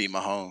beat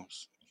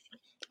Mahomes.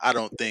 I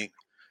don't think,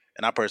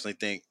 and I personally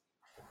think,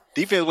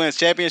 defense wins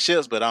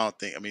championships, but I don't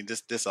think. I mean,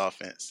 this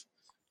offense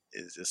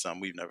is just something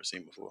we've never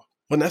seen before.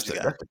 Well, that's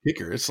the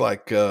kicker. It's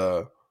like,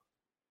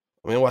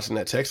 watching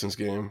that Texans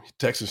game,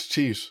 Texans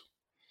Chiefs,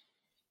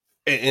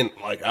 and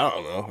like, I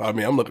don't know. I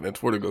mean, I'm looking at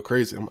Twitter go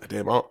crazy. I'm like,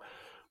 damn. I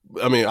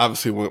mean,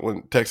 obviously,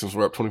 when Texans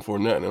were up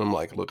 24-0, and I'm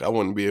like, look, I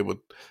wouldn't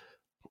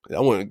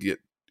get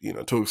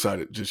too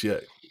excited just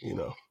yet.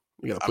 You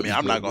gotta put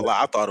I'm not gonna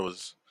lie. I thought it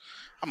was.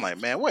 I'm like,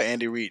 man, what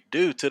Andy Reid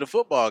do to the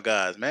football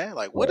guys, man?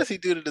 Like, what does he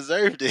do to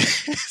deserve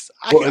this?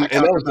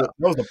 That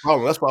was the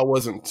problem. That's why I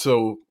wasn't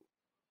so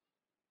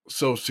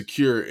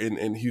secure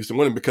in Houston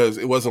winning, because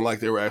it wasn't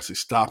like they were actually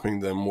stopping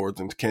them more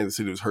than Kansas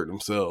City was hurting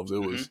themselves. It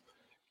was,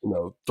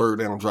 third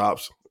down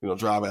drops,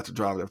 drive after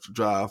drive after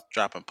drive,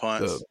 dropping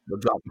punts,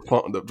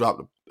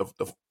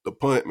 the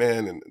punt,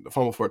 man, and the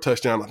fumble for a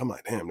touchdown. Like, I'm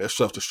like, damn, that's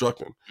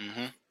self-destructing.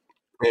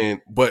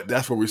 But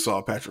that's where we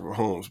saw Patrick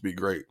Mahomes be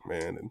great,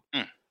 man,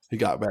 and he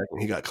got back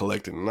and he got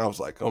collected, and I was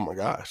like, oh my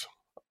gosh,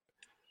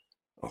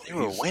 they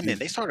were winning.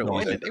 They started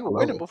winning. They were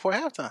winning before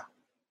halftime.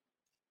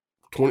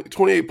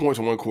 28 points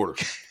in one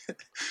quarter.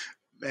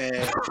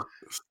 Man,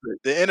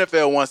 the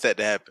NFL wants that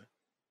to happen.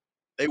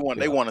 They want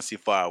to see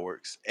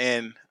fireworks.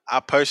 And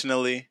I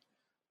personally,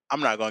 I'm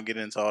not going to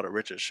get into all the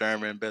Richard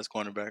Sherman, best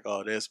cornerback,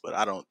 all this, but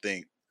I don't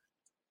think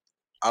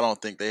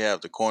they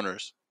have the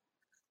corners.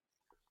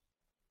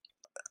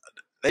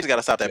 They just got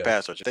to stop that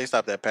pass rush. If they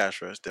stop that pass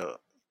rush,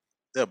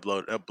 they'll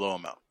blow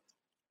them out.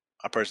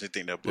 I personally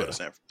think they'll blow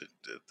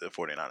the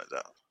 49ers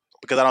out.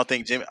 Because I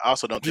think Jimmy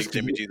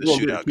G is the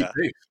shootout guy.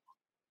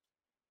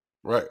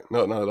 Right.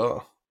 No, not at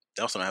all.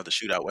 They also don't have the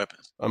shootout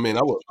weapons. I mean,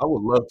 I would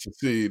love to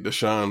see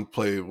Deshaun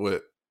play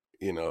with,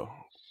 a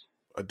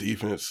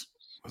defense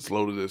as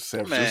loaded as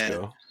San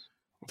Francisco.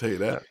 I'll tell you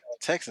that.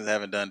 Texans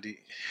haven't done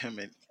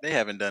they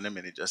haven't done them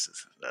any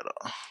justice at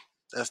all.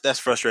 That's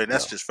frustrating.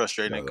 That's just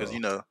frustrating because,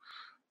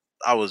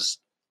 I was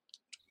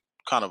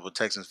kind of a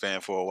Texans fan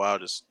for a while,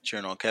 just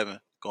cheering on Kevin,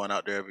 going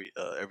out there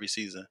every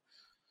season.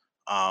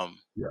 And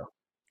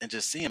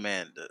just seeing,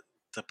 man,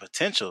 the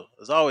potential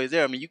is always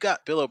there. I mean, you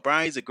got Bill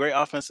O'Brien. He's a great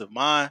offensive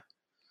mind.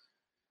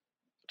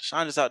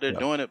 Deshaun just out there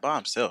doing it by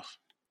himself,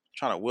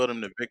 trying to will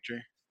them to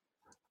victory.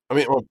 I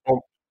mean,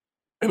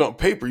 on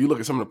paper, you look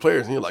at some of the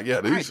players and you're like,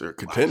 yeah, these are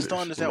contenders. I just don't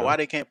understand why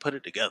they can't put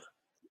it together.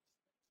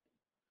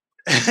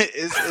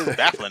 it's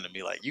baffling to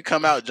me. Like, you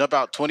come out, jump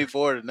out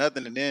 24-0,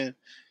 and then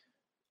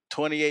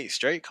 28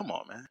 straight. Come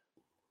on, man.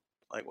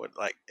 Like, what?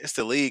 Like, it's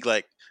the league.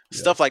 Like,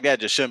 stuff like that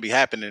just shouldn't be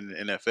happening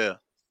in the NFL.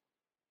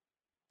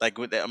 Like,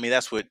 with that, I mean,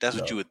 that's what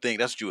you would think.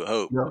 That's what you would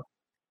hope. No.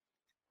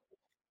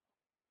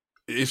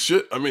 It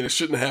should. I mean, it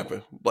shouldn't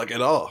happen, like,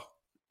 at all.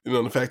 You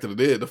know, the fact that it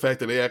did, the fact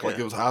that they act like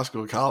it was high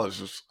school, college,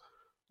 just,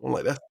 I'm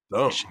like, that's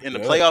dumb. In the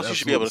playoffs, you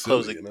should be able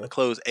to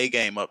close a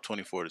game up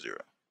 24-0.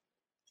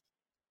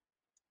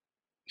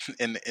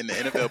 In the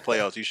NFL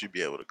playoffs, you should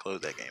be able to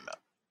close that game out.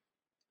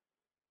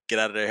 Get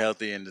out of there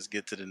healthy and just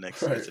get to the next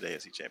to the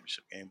AFC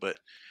Championship game. But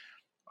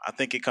I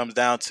think it comes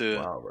down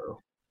to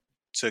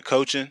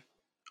coaching,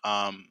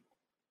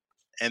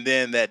 and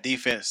then that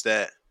defense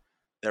that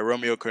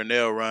Romeo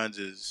Crennel runs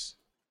is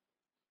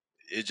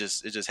it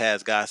just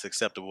has guys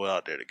acceptable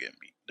out there to get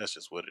beat. That's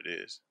just what it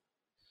is.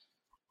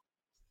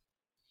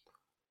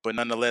 But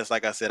nonetheless,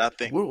 like I said, I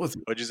think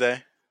what'd you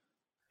say?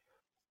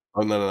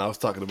 Oh no, I was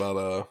talking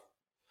about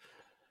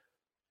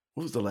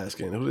what was the last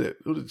game? Who did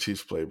the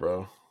Chiefs play,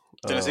 bro?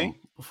 Tennessee?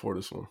 Before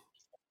this one.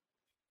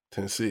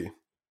 Tennessee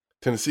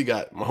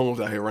got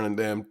Mahomes out here running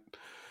damn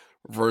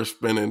reverse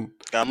spinning.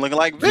 Got him looking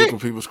like Vic.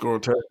 People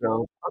scoring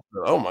touchdowns. I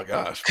said, oh my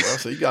gosh, bro.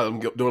 So you got him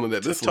doing it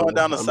at this level. Throwing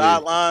down the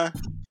sideline.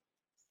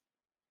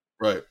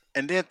 Right.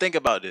 And then think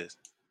about this.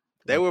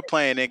 They were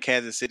playing in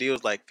Kansas City. It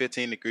was like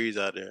 15 degrees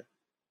out there.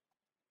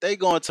 They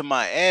going to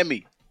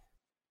Miami.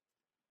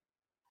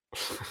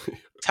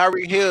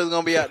 Tyreek Hill is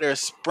going to be out there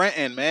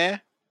sprinting,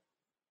 man.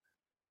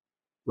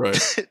 Right.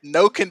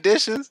 No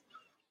conditions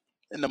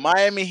in the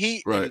Miami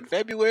Heat in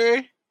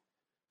February.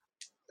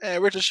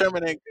 And Richard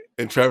Sherman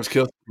and Travis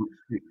Kelce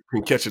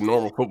can catch a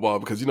normal football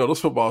because, you know, those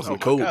footballs in the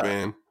cold,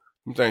 man.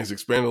 Some things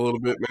expand a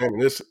little bit, man.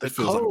 And it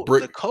feels like a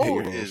brick. The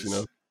cold is, you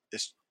know?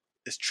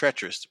 It's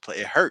treacherous to play.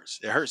 It hurts.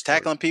 It hurts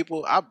tackling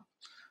people. I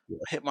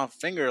hit my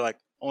finger like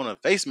on a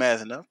face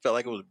mask and I felt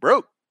like it was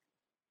broke.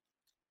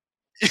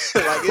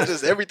 Like, it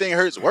just, everything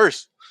hurts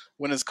worse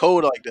when it's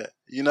cold like that,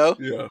 you know?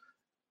 Yeah.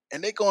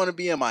 And they going to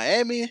be in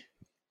Miami,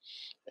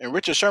 and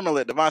Richard Sherman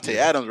let Devontae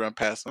Adams run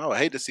past him. I would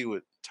hate to see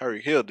what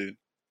Tyreek Hill do.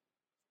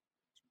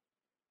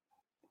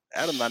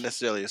 Adams not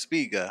necessarily a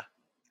speed guy,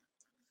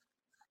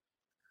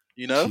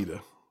 you know.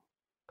 Cheetah.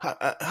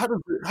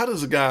 How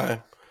does a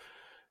guy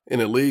in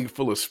a league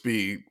full of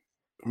speed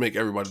make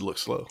everybody look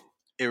slow?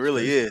 It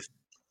really is.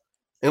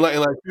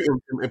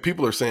 And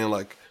people are saying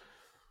like,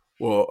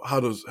 well, how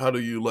do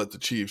you let the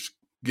Chiefs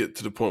get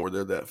to the point where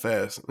they're that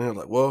fast? And they're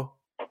like, well,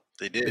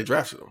 they did. They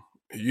drafted them.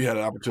 You had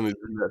an opportunity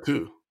to do that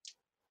too.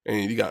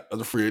 And you got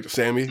other free agents.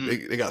 Sammy,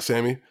 they got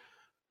Sammy,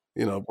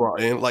 you know,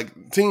 brought in.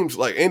 Like, teams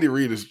like Andy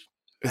Reid is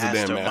a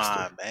damn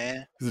master.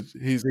 Man.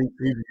 He's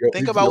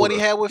Think about what he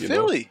had with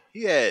Philly. Know?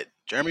 He had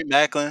Jeremy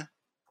Maclin,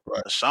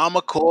 Sean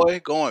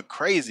McCoy going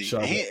crazy.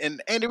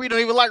 And Andy Reid don't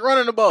even like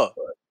running the ball.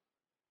 Right.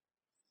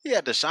 He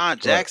had Deshaun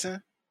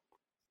Jackson.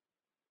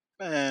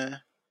 Man.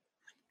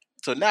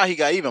 So now he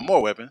got even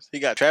more weapons. He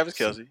got Travis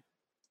Kelce.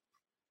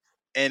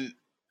 And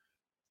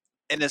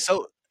it's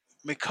so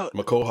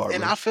McCole Hardman.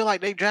 And I feel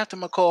like they drafted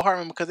McCole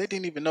Hardman because they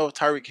didn't even know if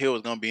Tyreek Hill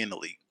was going to be in the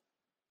league.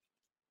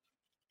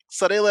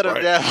 So they let him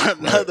draft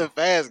another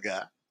fast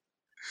guy.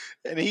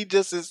 And he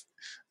just as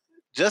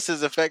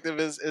effective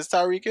as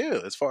Tyreek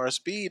Hill as far as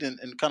speed and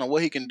kind of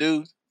what he can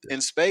do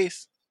in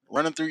space,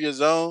 running through your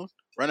zone,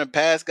 running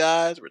past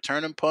guys,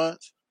 returning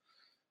punts,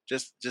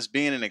 just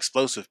being an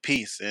explosive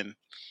piece. And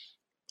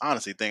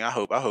honestly, I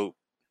hope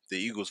the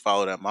Eagles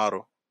follow that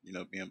model. You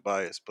know, being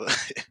biased, but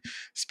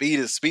speed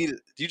is speed.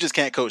 You just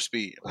can't coach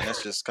speed. I mean,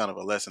 that's just kind of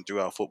a lesson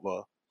throughout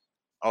football,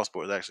 all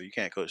sports actually. You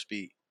can't coach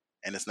speed,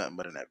 and it's nothing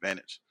but an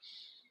advantage.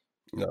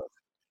 No,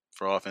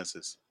 for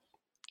offenses.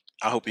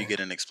 I hope you get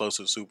an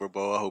explosive Super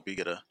Bowl. I hope you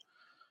get I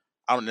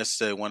don't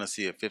necessarily want to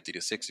see a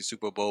 50-60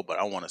 Super Bowl, but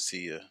I want to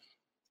see a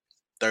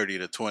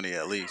 30-20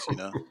 at least. You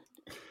know,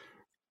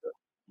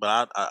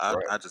 but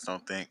I just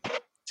don't think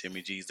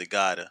Timmy G's the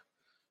guy to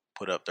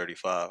put up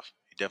 35.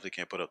 He definitely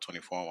can't put up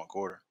 24 in one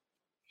quarter.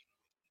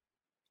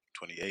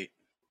 28.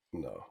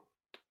 No.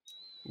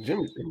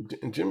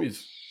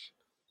 Jimmy's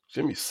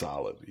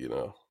solid, you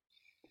know.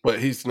 But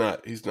he's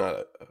not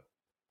a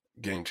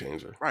game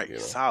changer. Right. You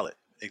know? Solid.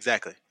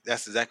 Exactly.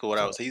 That's exactly what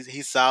I was.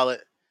 He's solid.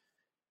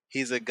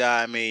 He's a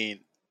guy, I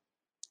mean,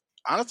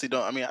 honestly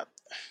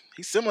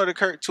he's similar to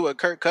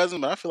Kirk Cousins,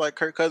 but I feel like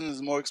Kirk Cousins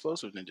is more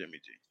explosive than Jimmy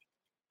G.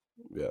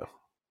 Yeah.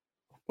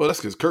 Well,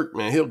 that's because Kirk,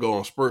 man, he'll go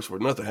on spurts where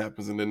nothing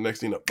happens, and then next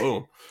thing up,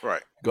 boom.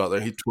 Right. Go out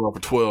there, he's 12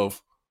 for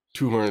 12.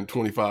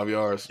 225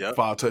 yards,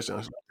 5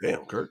 touchdowns.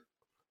 Damn, Kirk.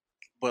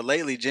 But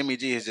lately, Jimmy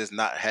G has just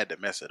not had to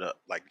mess it up.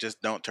 Like, just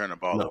don't turn the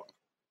ball over.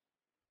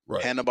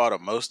 Right. Hand the ball to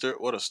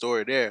Mostert. What a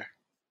story there.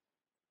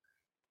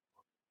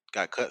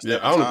 Got cut. Yeah,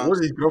 I don't know.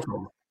 Where did he go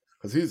from?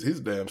 Because he's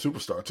a damn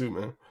superstar too,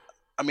 man.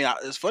 I mean,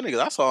 it's funny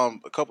because I saw him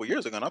a couple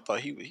years ago, and I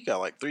thought he got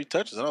like 3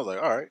 touches, and I was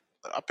like, all right,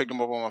 I picked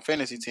him up on my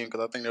fantasy team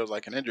because I think there was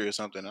like an injury or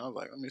something. And I was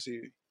like, let me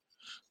see.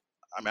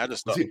 I mean, I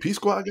just Was thought. he a P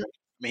squad guy?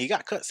 I mean, he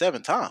got cut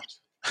 7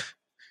 times.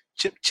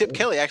 Chip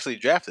Kelly actually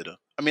drafted him.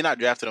 I mean, not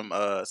drafted him.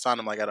 Signed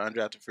him like at an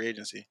undrafted free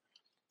agency.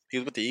 He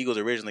was with the Eagles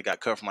originally. Got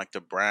cut from like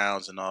the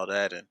Browns and all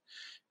that, and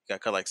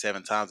got cut like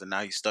 7 times. And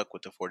now he's stuck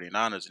with the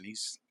 49ers, and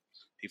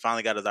he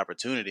finally got his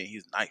opportunity.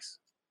 He's nice.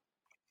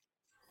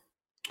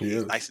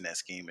 He's nice in that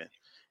scheme,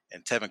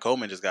 and Tevin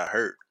Coleman just got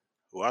hurt,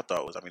 who I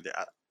thought was. I mean,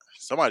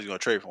 somebody's going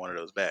to trade for one of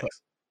those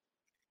backs.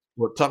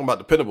 Well, talking about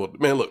dependable,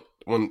 man. Look,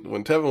 when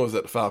Tevin was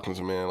at the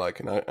Falcons, man, like,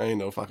 and I ain't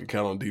know if I could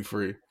count on D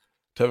Free.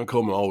 Tevin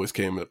Coleman always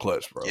came in the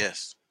clutch, bro.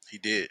 Yes, he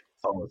did.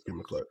 Always came in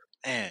the clutch.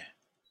 Man,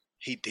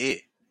 he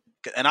did.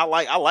 And I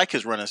like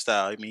his running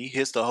style. I mean, he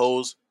hits the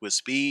holes with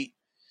speed.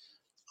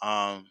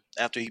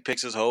 After he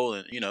picks his hole,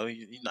 and he's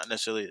not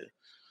necessarily a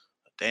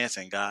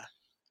dancing guy.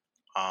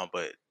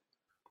 But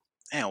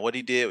man, what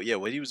he did,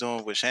 what he was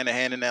doing with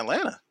Shanahan in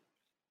Atlanta.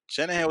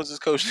 Shanahan was his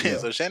coach then,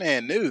 so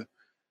Shanahan knew.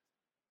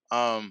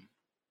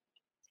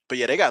 But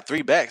yeah, they got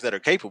 3 backs that are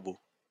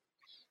capable.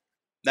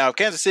 Now, if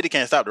Kansas City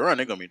can't stop the run,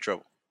 they're gonna be in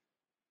trouble.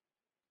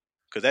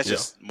 Because that's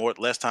just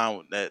less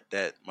time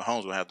that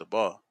Mahomes will have the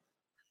ball.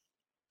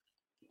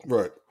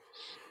 Right.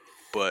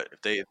 But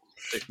if they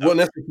well,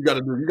 that's what you got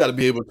to do. You got to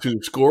be able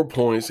to score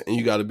points, and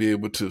you got to be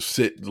able to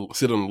sit on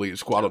the lead,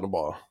 squat on the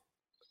ball.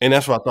 And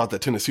that's what I thought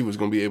that Tennessee was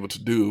going to be able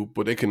to do,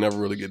 but they could never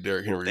really get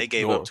Derrick Henry. They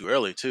gave up too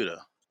early too,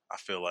 though. I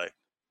feel like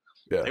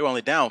they were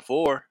only down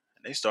 4,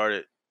 and they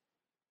started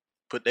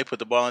put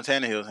the ball in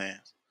Tannehill's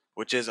hands,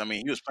 which is, I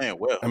mean, he was playing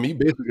well. I mean, you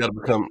basically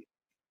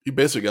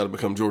got to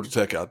become Georgia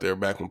Tech out there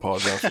back when Paul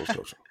Johnson was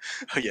coaching.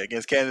 Oh yeah,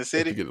 against Kansas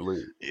City, to get the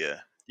lead. Yeah,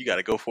 you got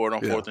to go for it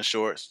on 4th and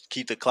shorts.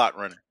 Keep the clock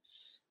running.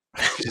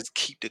 Just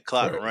keep the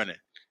clock running.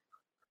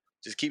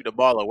 Just keep the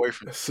ball away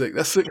from. That's sick.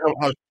 That's sick.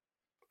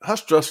 How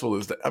stressful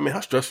is that? I mean,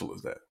 how stressful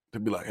is that to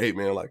be like, hey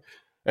man, like,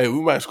 hey,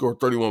 we might score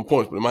 31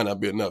 points, but it might not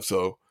be enough.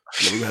 So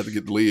we have to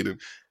get the lead, and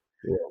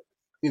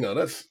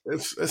that's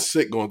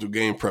sick going through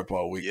game prep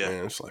all week,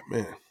 man. It's like,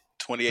 man,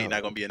 28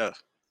 not gonna be enough.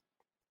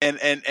 And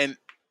I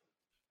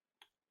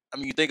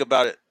mean, you think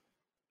about it,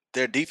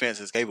 their defense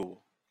is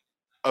capable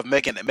of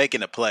making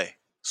a play,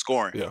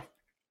 scoring. Yeah,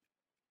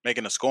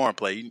 making a scoring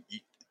play.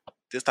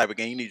 This type of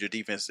game, you need your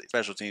defense,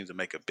 special teams to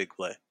make a big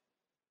play.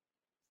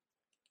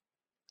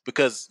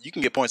 Because you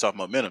can get points off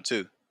momentum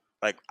too.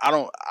 Like I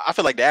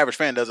feel like the average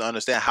fan doesn't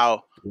understand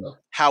how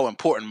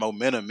important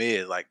momentum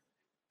is. Like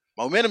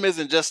momentum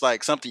isn't just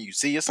like something you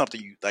see; it's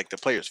something you like the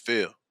players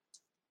feel.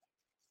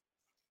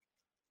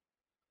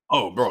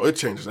 Oh, bro, it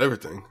changes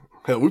everything.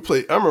 Hell,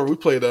 I remember we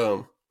played.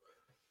 All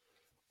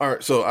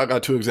right, so I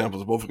got 2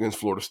 examples, both against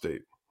Florida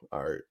State.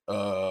 All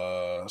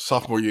right,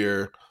 sophomore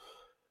year,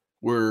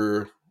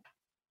 we're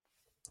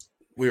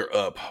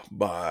up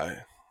by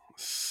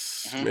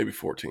maybe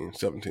 14,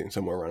 17,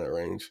 somewhere around that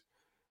range.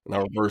 And I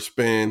reverse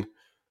spin.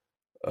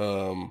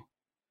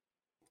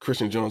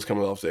 Christian Jones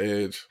coming off the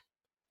edge.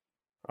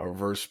 I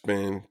reverse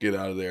spin, get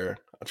out of there.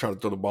 I try to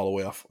throw the ball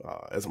away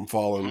as I'm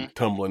falling,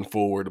 tumbling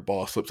forward. The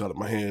ball slips out of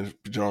my hands.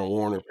 John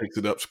Warner picks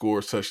it up,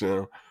 scores,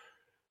 touchdown.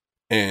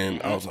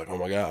 And I was like, oh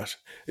my gosh.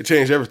 It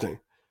changed everything.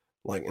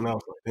 Like, and I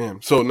was like,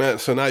 damn. So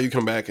now you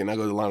come back and I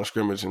go to the line of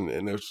scrimmage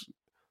and there's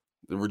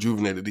the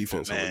rejuvenated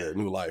defense over there,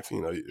 new life.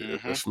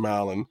 They're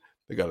smiling.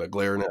 They got a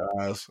glare in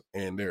their eyes,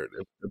 and they're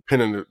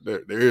pinning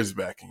their ears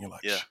back, and you're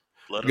like, you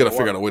got to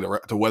figure out a way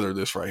to weather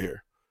this right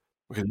here,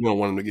 because you don't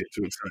want them to get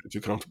too excited,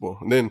 too comfortable.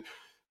 And then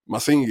my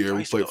senior year,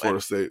 we played Florida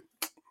State,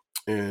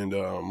 and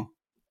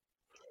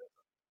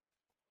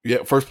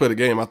first play of the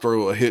game, I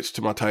throw a hitch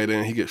to my tight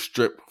end. He gets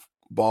stripped,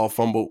 ball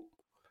fumbled.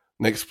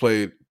 Next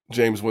play,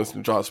 James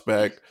Winston drops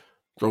back,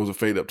 throws a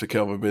fade up to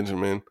Kelvin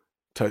Benjamin,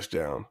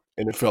 touchdown.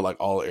 And it felt like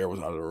all the air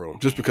was out of the room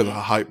just because of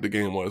how hyped the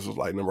game was. It was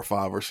like number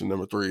 5 versus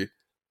number 3.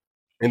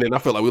 And then I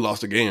felt like we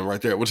lost the game right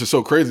there, which is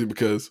so crazy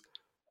because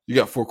you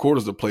got 4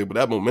 quarters to play, but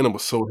that momentum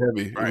was so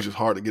heavy. It was just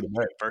hard to get it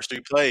back. First 3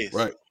 plays.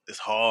 Right. It's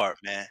hard,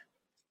 man.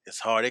 It's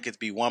hard. It could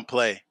be one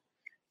play.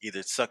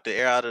 Either suck the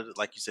air out of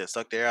like you said,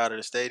 suck the air out of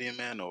the stadium,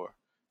 man, or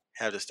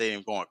have the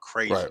stadium going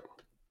crazy. Right.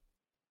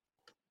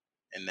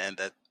 And then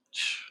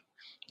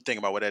think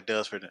about what that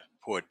does for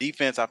a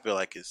defense. I feel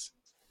like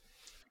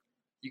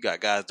you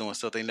got guys doing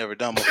stuff they never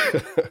done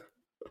before.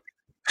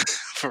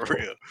 For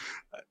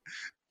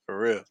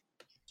real.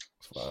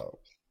 Wow.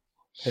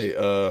 Hey,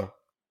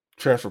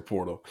 transfer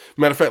portal.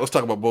 Matter of fact, let's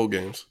talk about bowl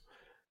games.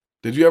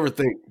 Did you ever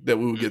think that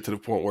we would get to the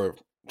point where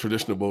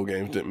traditional bowl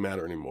games didn't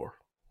matter anymore?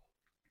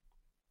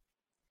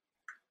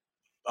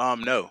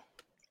 No.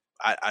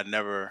 I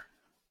never.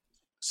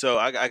 So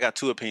I got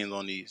 2 opinions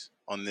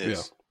on this.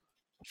 Yeah.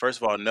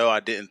 First of all, no, I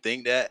didn't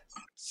think that.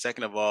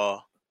 Second of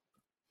all,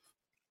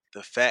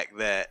 the fact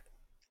that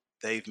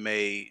they've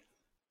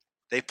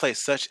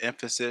placed such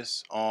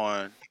emphasis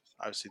on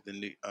obviously the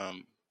new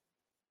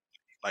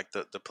like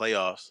the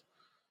playoffs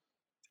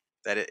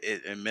that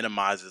it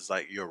minimizes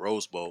like your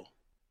Rose Bowl.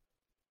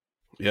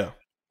 Yeah.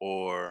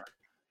 Or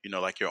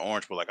like your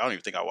Orange Bowl. Like I don't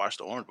even think I watched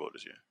the Orange Bowl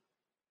this year.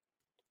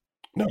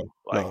 No.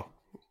 Like,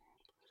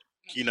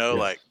 no.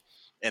 like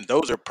and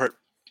those are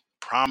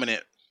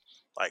prominent,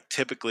 like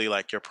typically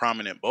like your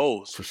prominent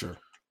bowls For sure.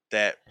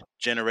 that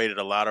generated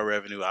a lot of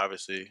revenue,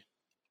 obviously,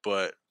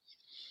 and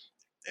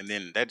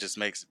then that just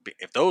makes,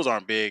 if those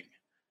aren't big,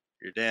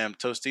 your damn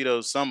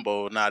Tostitos Sun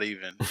Bowl not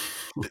even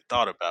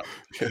thought about.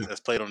 That's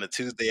played on a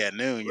Tuesday at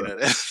noon. You know,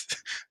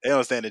 they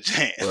don't stand a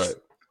chance,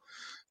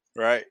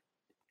 right?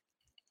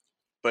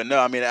 But no,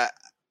 I mean,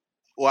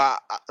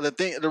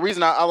 the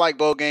reason I like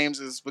bowl games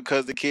is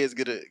because the kids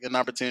get an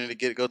opportunity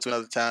to go to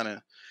another town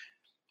and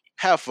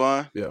have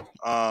fun. Yeah.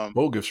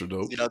 Bowl gifts are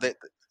dope. You know,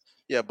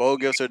 bowl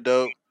gifts are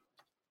dope,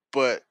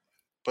 but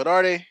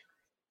are they?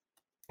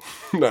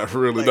 Not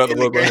really. Not the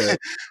ones I had.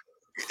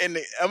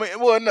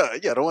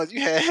 The ones you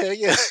had, hell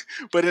yeah.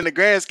 But in the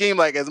grand scheme,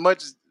 like as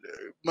much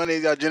money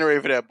as y'all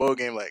generated for that bowl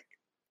game, like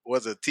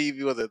was a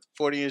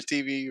 40-inch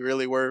TV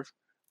really worth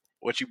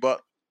what you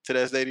bought to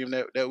that stadium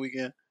that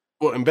weekend?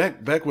 Well, and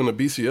back when the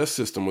BCS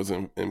system was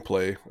in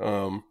play,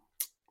 the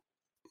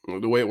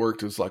way it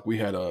worked is like we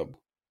had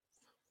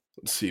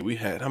we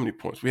had how many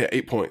points? We had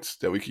 8 points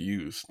that we could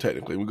use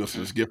technically. We go to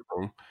this gift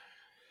room,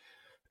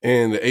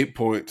 and the 8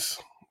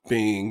 points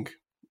being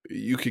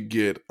you could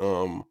get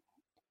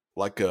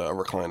like a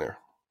recliner,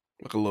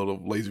 like a little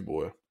lazy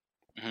boy.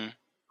 Mm-hmm.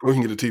 Or you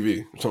can get a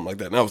TV or something like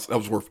that. And that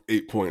was worth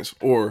 8 points.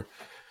 Or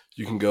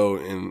you can go,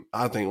 and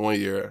I think one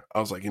year I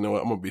was like, you know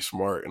what, I'm gonna be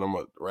smart and I'm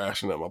gonna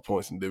ration up my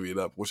points and divvy it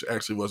up, which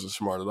actually wasn't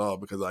smart at all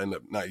because I ended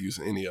up not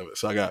using any of it.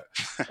 So I got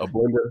a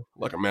blender,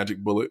 like a Magic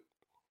Bullet,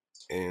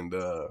 and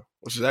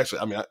which is actually,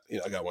 I mean,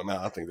 I got one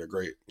now. I think they're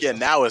great. Yeah,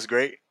 now it's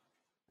great.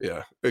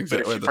 Yeah,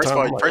 exactly.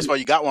 First of all,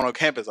 you got one on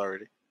campus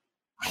already.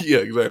 Yeah,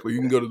 exactly. You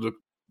can go to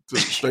the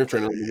strength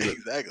trainer and get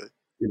exactly.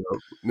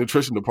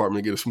 Nutrition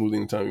department, get a smoothie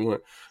anytime you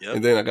want. Yep.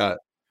 And then I got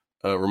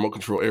a remote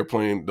control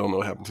airplane. Don't know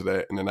what happened to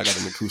that. And then I got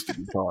an acoustic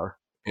guitar.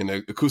 And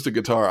the acoustic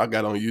guitar I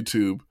got on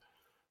YouTube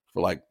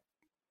for like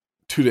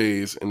 2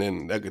 days, and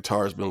then that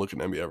guitar has been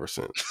looking at me ever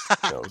since.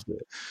 That was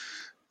good.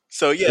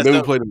 So yeah, and then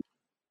we played.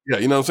 Yeah,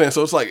 you know what I'm saying.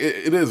 So it's like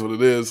it is what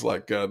it is.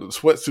 Like the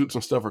sweatsuits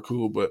and stuff are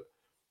cool, but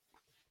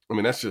I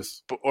mean that's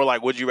just. Or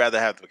like, would you rather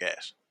have the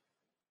cash?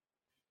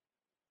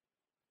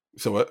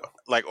 So what?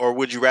 Like, or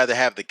would you rather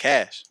have the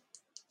cash?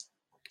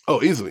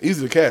 Oh, easily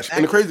the cash. Exactly.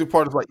 And the crazy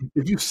part is like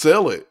if you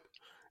sell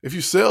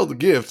the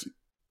gift,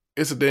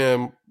 it's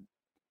a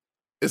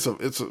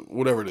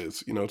whatever it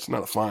is. You know, it's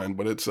not a fine,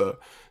 but it's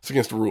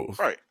against the rules,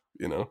 right?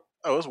 You know.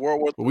 Oh, it's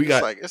World War. We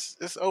got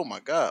it's oh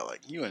my god,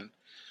 like you and.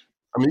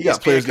 I mean, you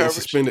got players getting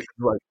suspended.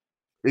 Like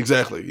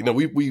exactly. You know,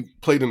 we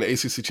played in the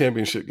ACC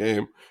championship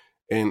game,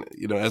 and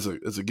you know, as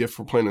a gift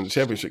for playing in the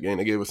championship game,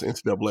 they gave us the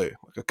NCAA,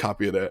 like a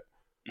copy of that.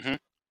 Mm-hmm.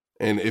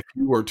 And if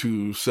you were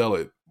to sell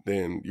it,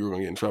 then you were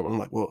going to get in trouble. I'm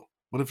like, well,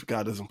 what if the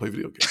guy doesn't play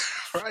video games?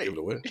 Right. Give it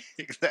away.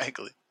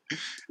 Exactly.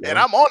 Yeah. And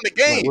I'm on the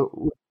game.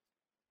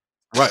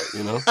 Right,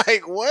 you know?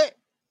 Like, what?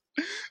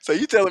 So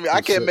you telling me I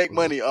can't make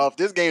money off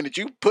this game that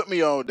you put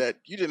me on that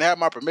you didn't have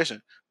my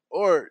permission,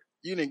 or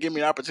you didn't give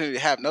me an opportunity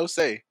to have no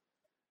say,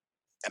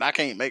 and I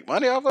can't make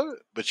money off of it,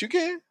 but you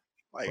can?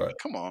 Like,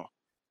 come on.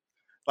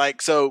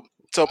 Like, so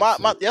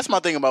that's my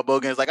thing about bowl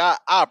games. Like, I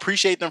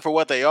appreciate them for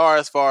what they are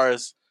as far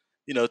as,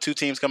 you know, two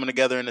teams coming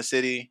together in the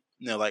city.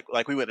 You know,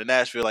 like we went to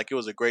Nashville, like it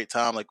was a great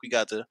time. Like we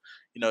got to,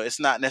 you know, it's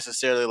not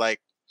necessarily like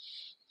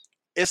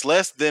it's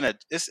less than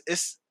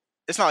it's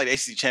not like the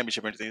ACC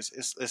championship or anything.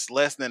 It's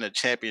less than a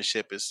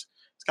championship. It's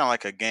kind of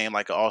like a game,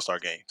 like an all-star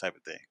game type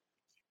of thing.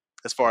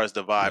 As far as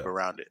the vibe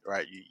around it,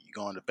 right? You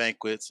go on to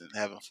banquets and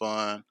having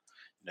fun.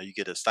 You know, you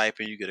get a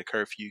stipend, you get a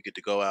curfew, you get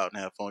to go out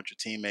and have fun with your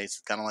teammates.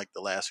 It's kind of like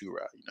the last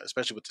hoorah, you know,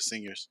 especially with the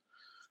seniors.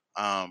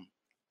 And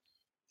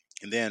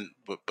then,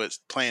 but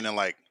playing in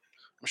like,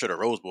 I'm sure the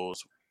Rose Bowl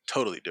is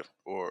totally different,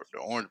 or the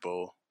Orange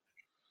Bowl.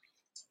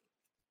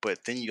 But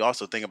then you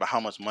also think about how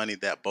much money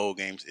that bowl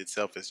games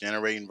itself is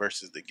generating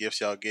versus the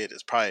gifts y'all get.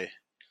 It's probably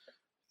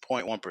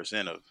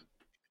 0.1% of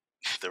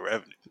the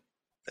revenue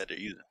that they're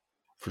using.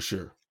 For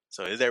sure.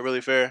 So is that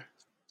really fair?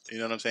 You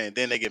know what I'm saying?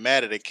 Then they get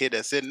mad at a kid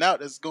that's sitting out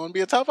that's going to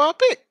be a top 5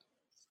 pick.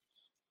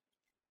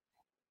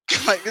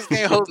 Like, this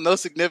game holds no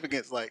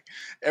significance. Like,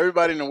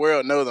 everybody in the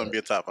world knows I'm going to be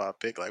a top 5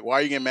 pick. Like, why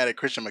are you getting mad at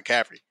Christian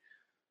McCaffrey?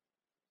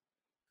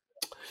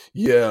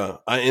 Yeah.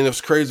 And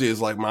it's crazy.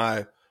 It's like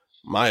my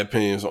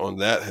opinions on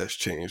that has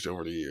changed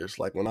over the years.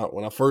 Like when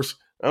I first,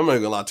 I'm not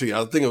gonna lie to you,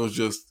 I think it was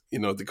just, you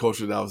know, the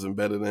culture that I was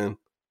embedded in.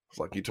 It's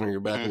like you turn your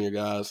back on your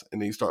guys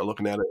and then you start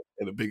looking at it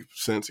in a big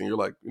sense and you're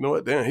like, you know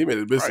what, damn, he made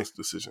a business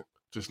decision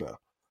just now.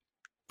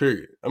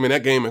 Period. I mean,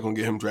 that game ain't gonna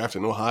get him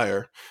drafted no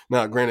higher.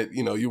 Now, granted,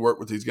 you know, you work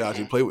with these guys,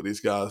 you play with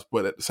these guys,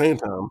 but at the same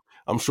time,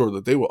 I'm sure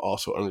that they will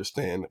also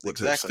understand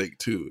what's at stake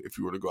too if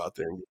you were to go out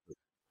there and get it.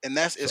 And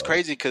it's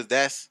crazy because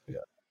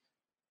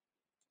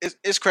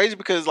it's crazy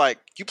because like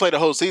you play the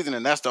whole season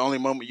and that's the only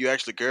moment you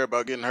actually care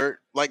about getting hurt.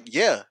 Like,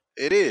 yeah,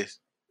 it is.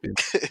 Yeah.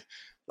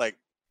 like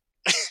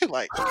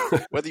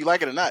whether you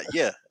like it or not,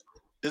 yeah,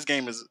 this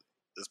game is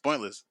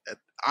pointless.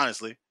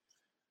 Honestly,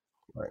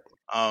 right.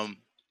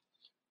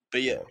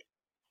 But yeah.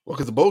 Well,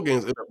 because the bowl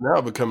games end up now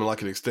becoming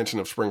like an extension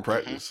of spring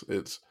practice.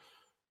 It's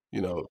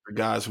the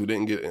guys who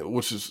didn't get,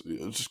 which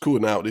is cool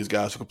now. These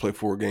guys who can play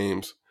 4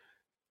 games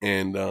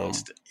and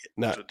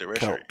not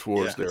count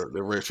towards their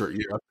red shirt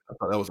year. I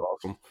thought that was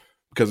awesome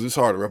because it's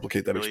hard to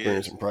replicate that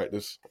experience in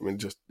practice. I mean, it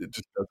just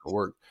doesn't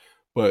work.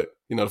 But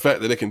the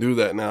fact that they can do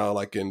that now,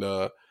 like, and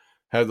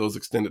have those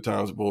extended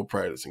times of bowl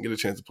practice and get a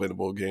chance to play the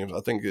bowl games,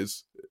 I think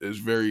is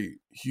very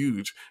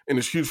huge, and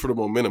it's huge for the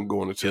momentum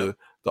going into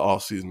the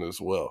off season as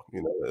well.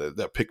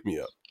 That pick me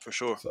up for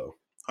sure. So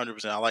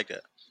 100%, I like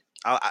that.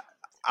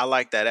 I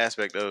like that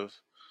aspect of,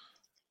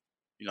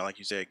 like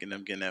you said,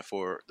 getting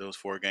that those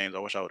 4 games. I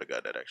wish I would have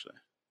got that actually.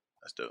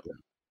 That's dope. Yeah.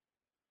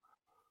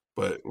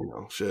 But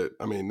shit.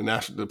 I mean,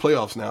 the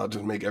playoffs now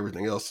just make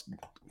everything else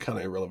kind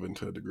of irrelevant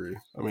to a degree.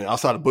 I mean,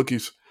 outside of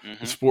bookies,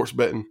 sports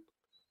betting,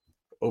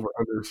 over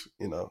unders,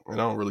 and I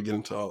don't really get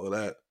into all of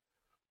that,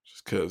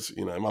 just because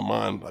in my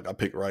mind, like, I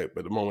pick right,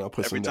 but the moment I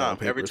put something down on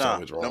paper, every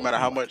time, it's wrong. No matter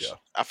how much,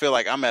 I feel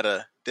like I'm at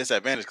a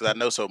disadvantage because I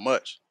know so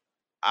much.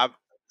 I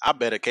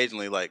bet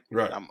occasionally, like,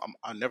 right.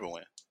 I never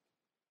win.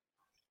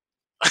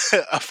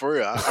 For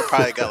real, I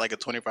probably got like a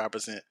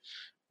 25%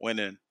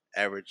 winning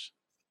average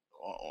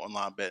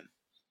online betting.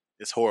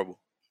 It's horrible.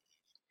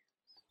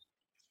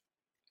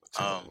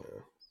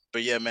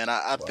 But yeah, man,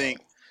 I think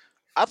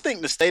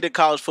the state of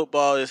college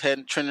football is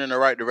trending in the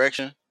right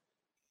direction.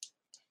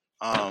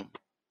 But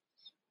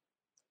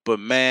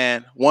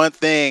man, one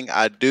thing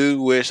I do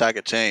wish I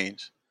could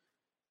change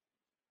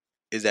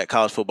is that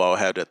college football will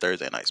have their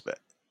Thursday nights back.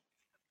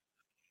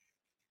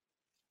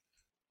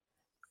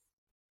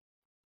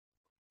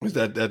 Is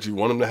that you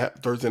want them to have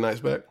Thursday nights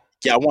back?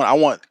 Yeah, I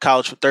want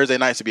Thursday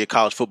nights to be a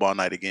college football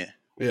night again.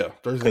 Yeah,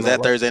 because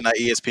that Thursday night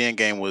ESPN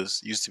game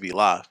used to be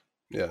live.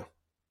 Yeah,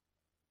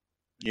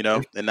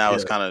 and now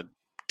it's kind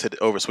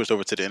of switched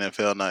over to the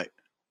NFL night.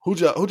 Who'd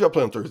y'all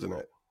play on Thursday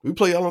night? We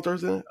play y'all on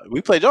Thursday night.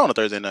 We played y'all on a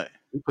Thursday night.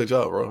 We played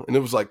y'all, bro, and it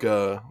was like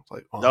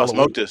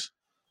smoked us.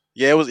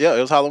 Yeah, it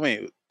was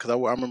Halloween because I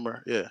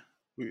remember. Yeah,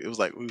 it was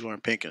like we was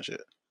wearing pink and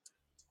shit.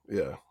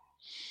 Yeah.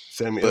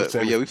 But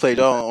we played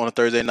y'all on a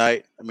Thursday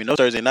night. I mean, no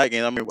Thursday night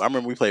games. I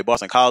remember we played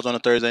Boston College on a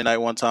Thursday night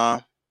one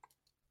time.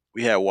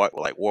 We had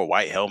wore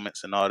white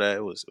helmets and all that.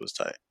 It was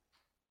tight.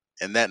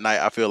 And that night,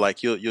 I feel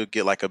like you'll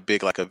get like a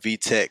big, like a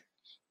VTech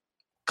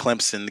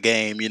Clemson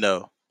game.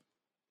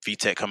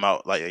 VTech come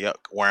out like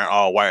wearing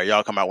all white.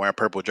 Y'all come out wearing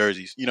purple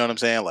jerseys. You know what I'm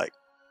saying? Like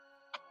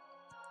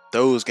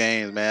those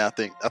games, man. I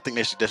think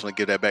they should definitely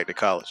give that back to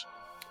college.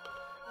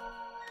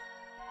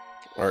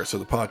 All right, so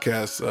the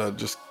podcast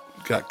just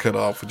got cut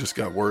off. We just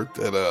got word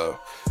that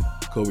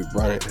Kobe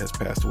Bryant has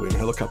passed away in a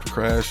helicopter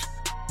crash.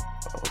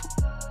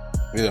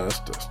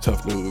 That's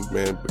tough news,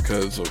 man,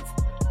 because of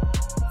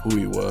who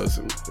he was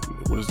and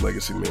what his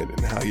legacy meant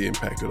and how he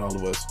impacted all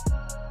of us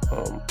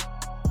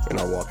in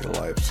our walk in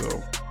life. So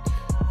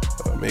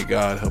may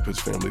God help his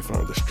family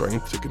find the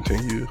strength to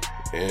continue,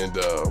 and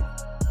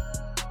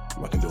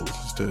my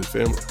condolences to his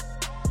family.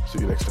 See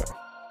you next time.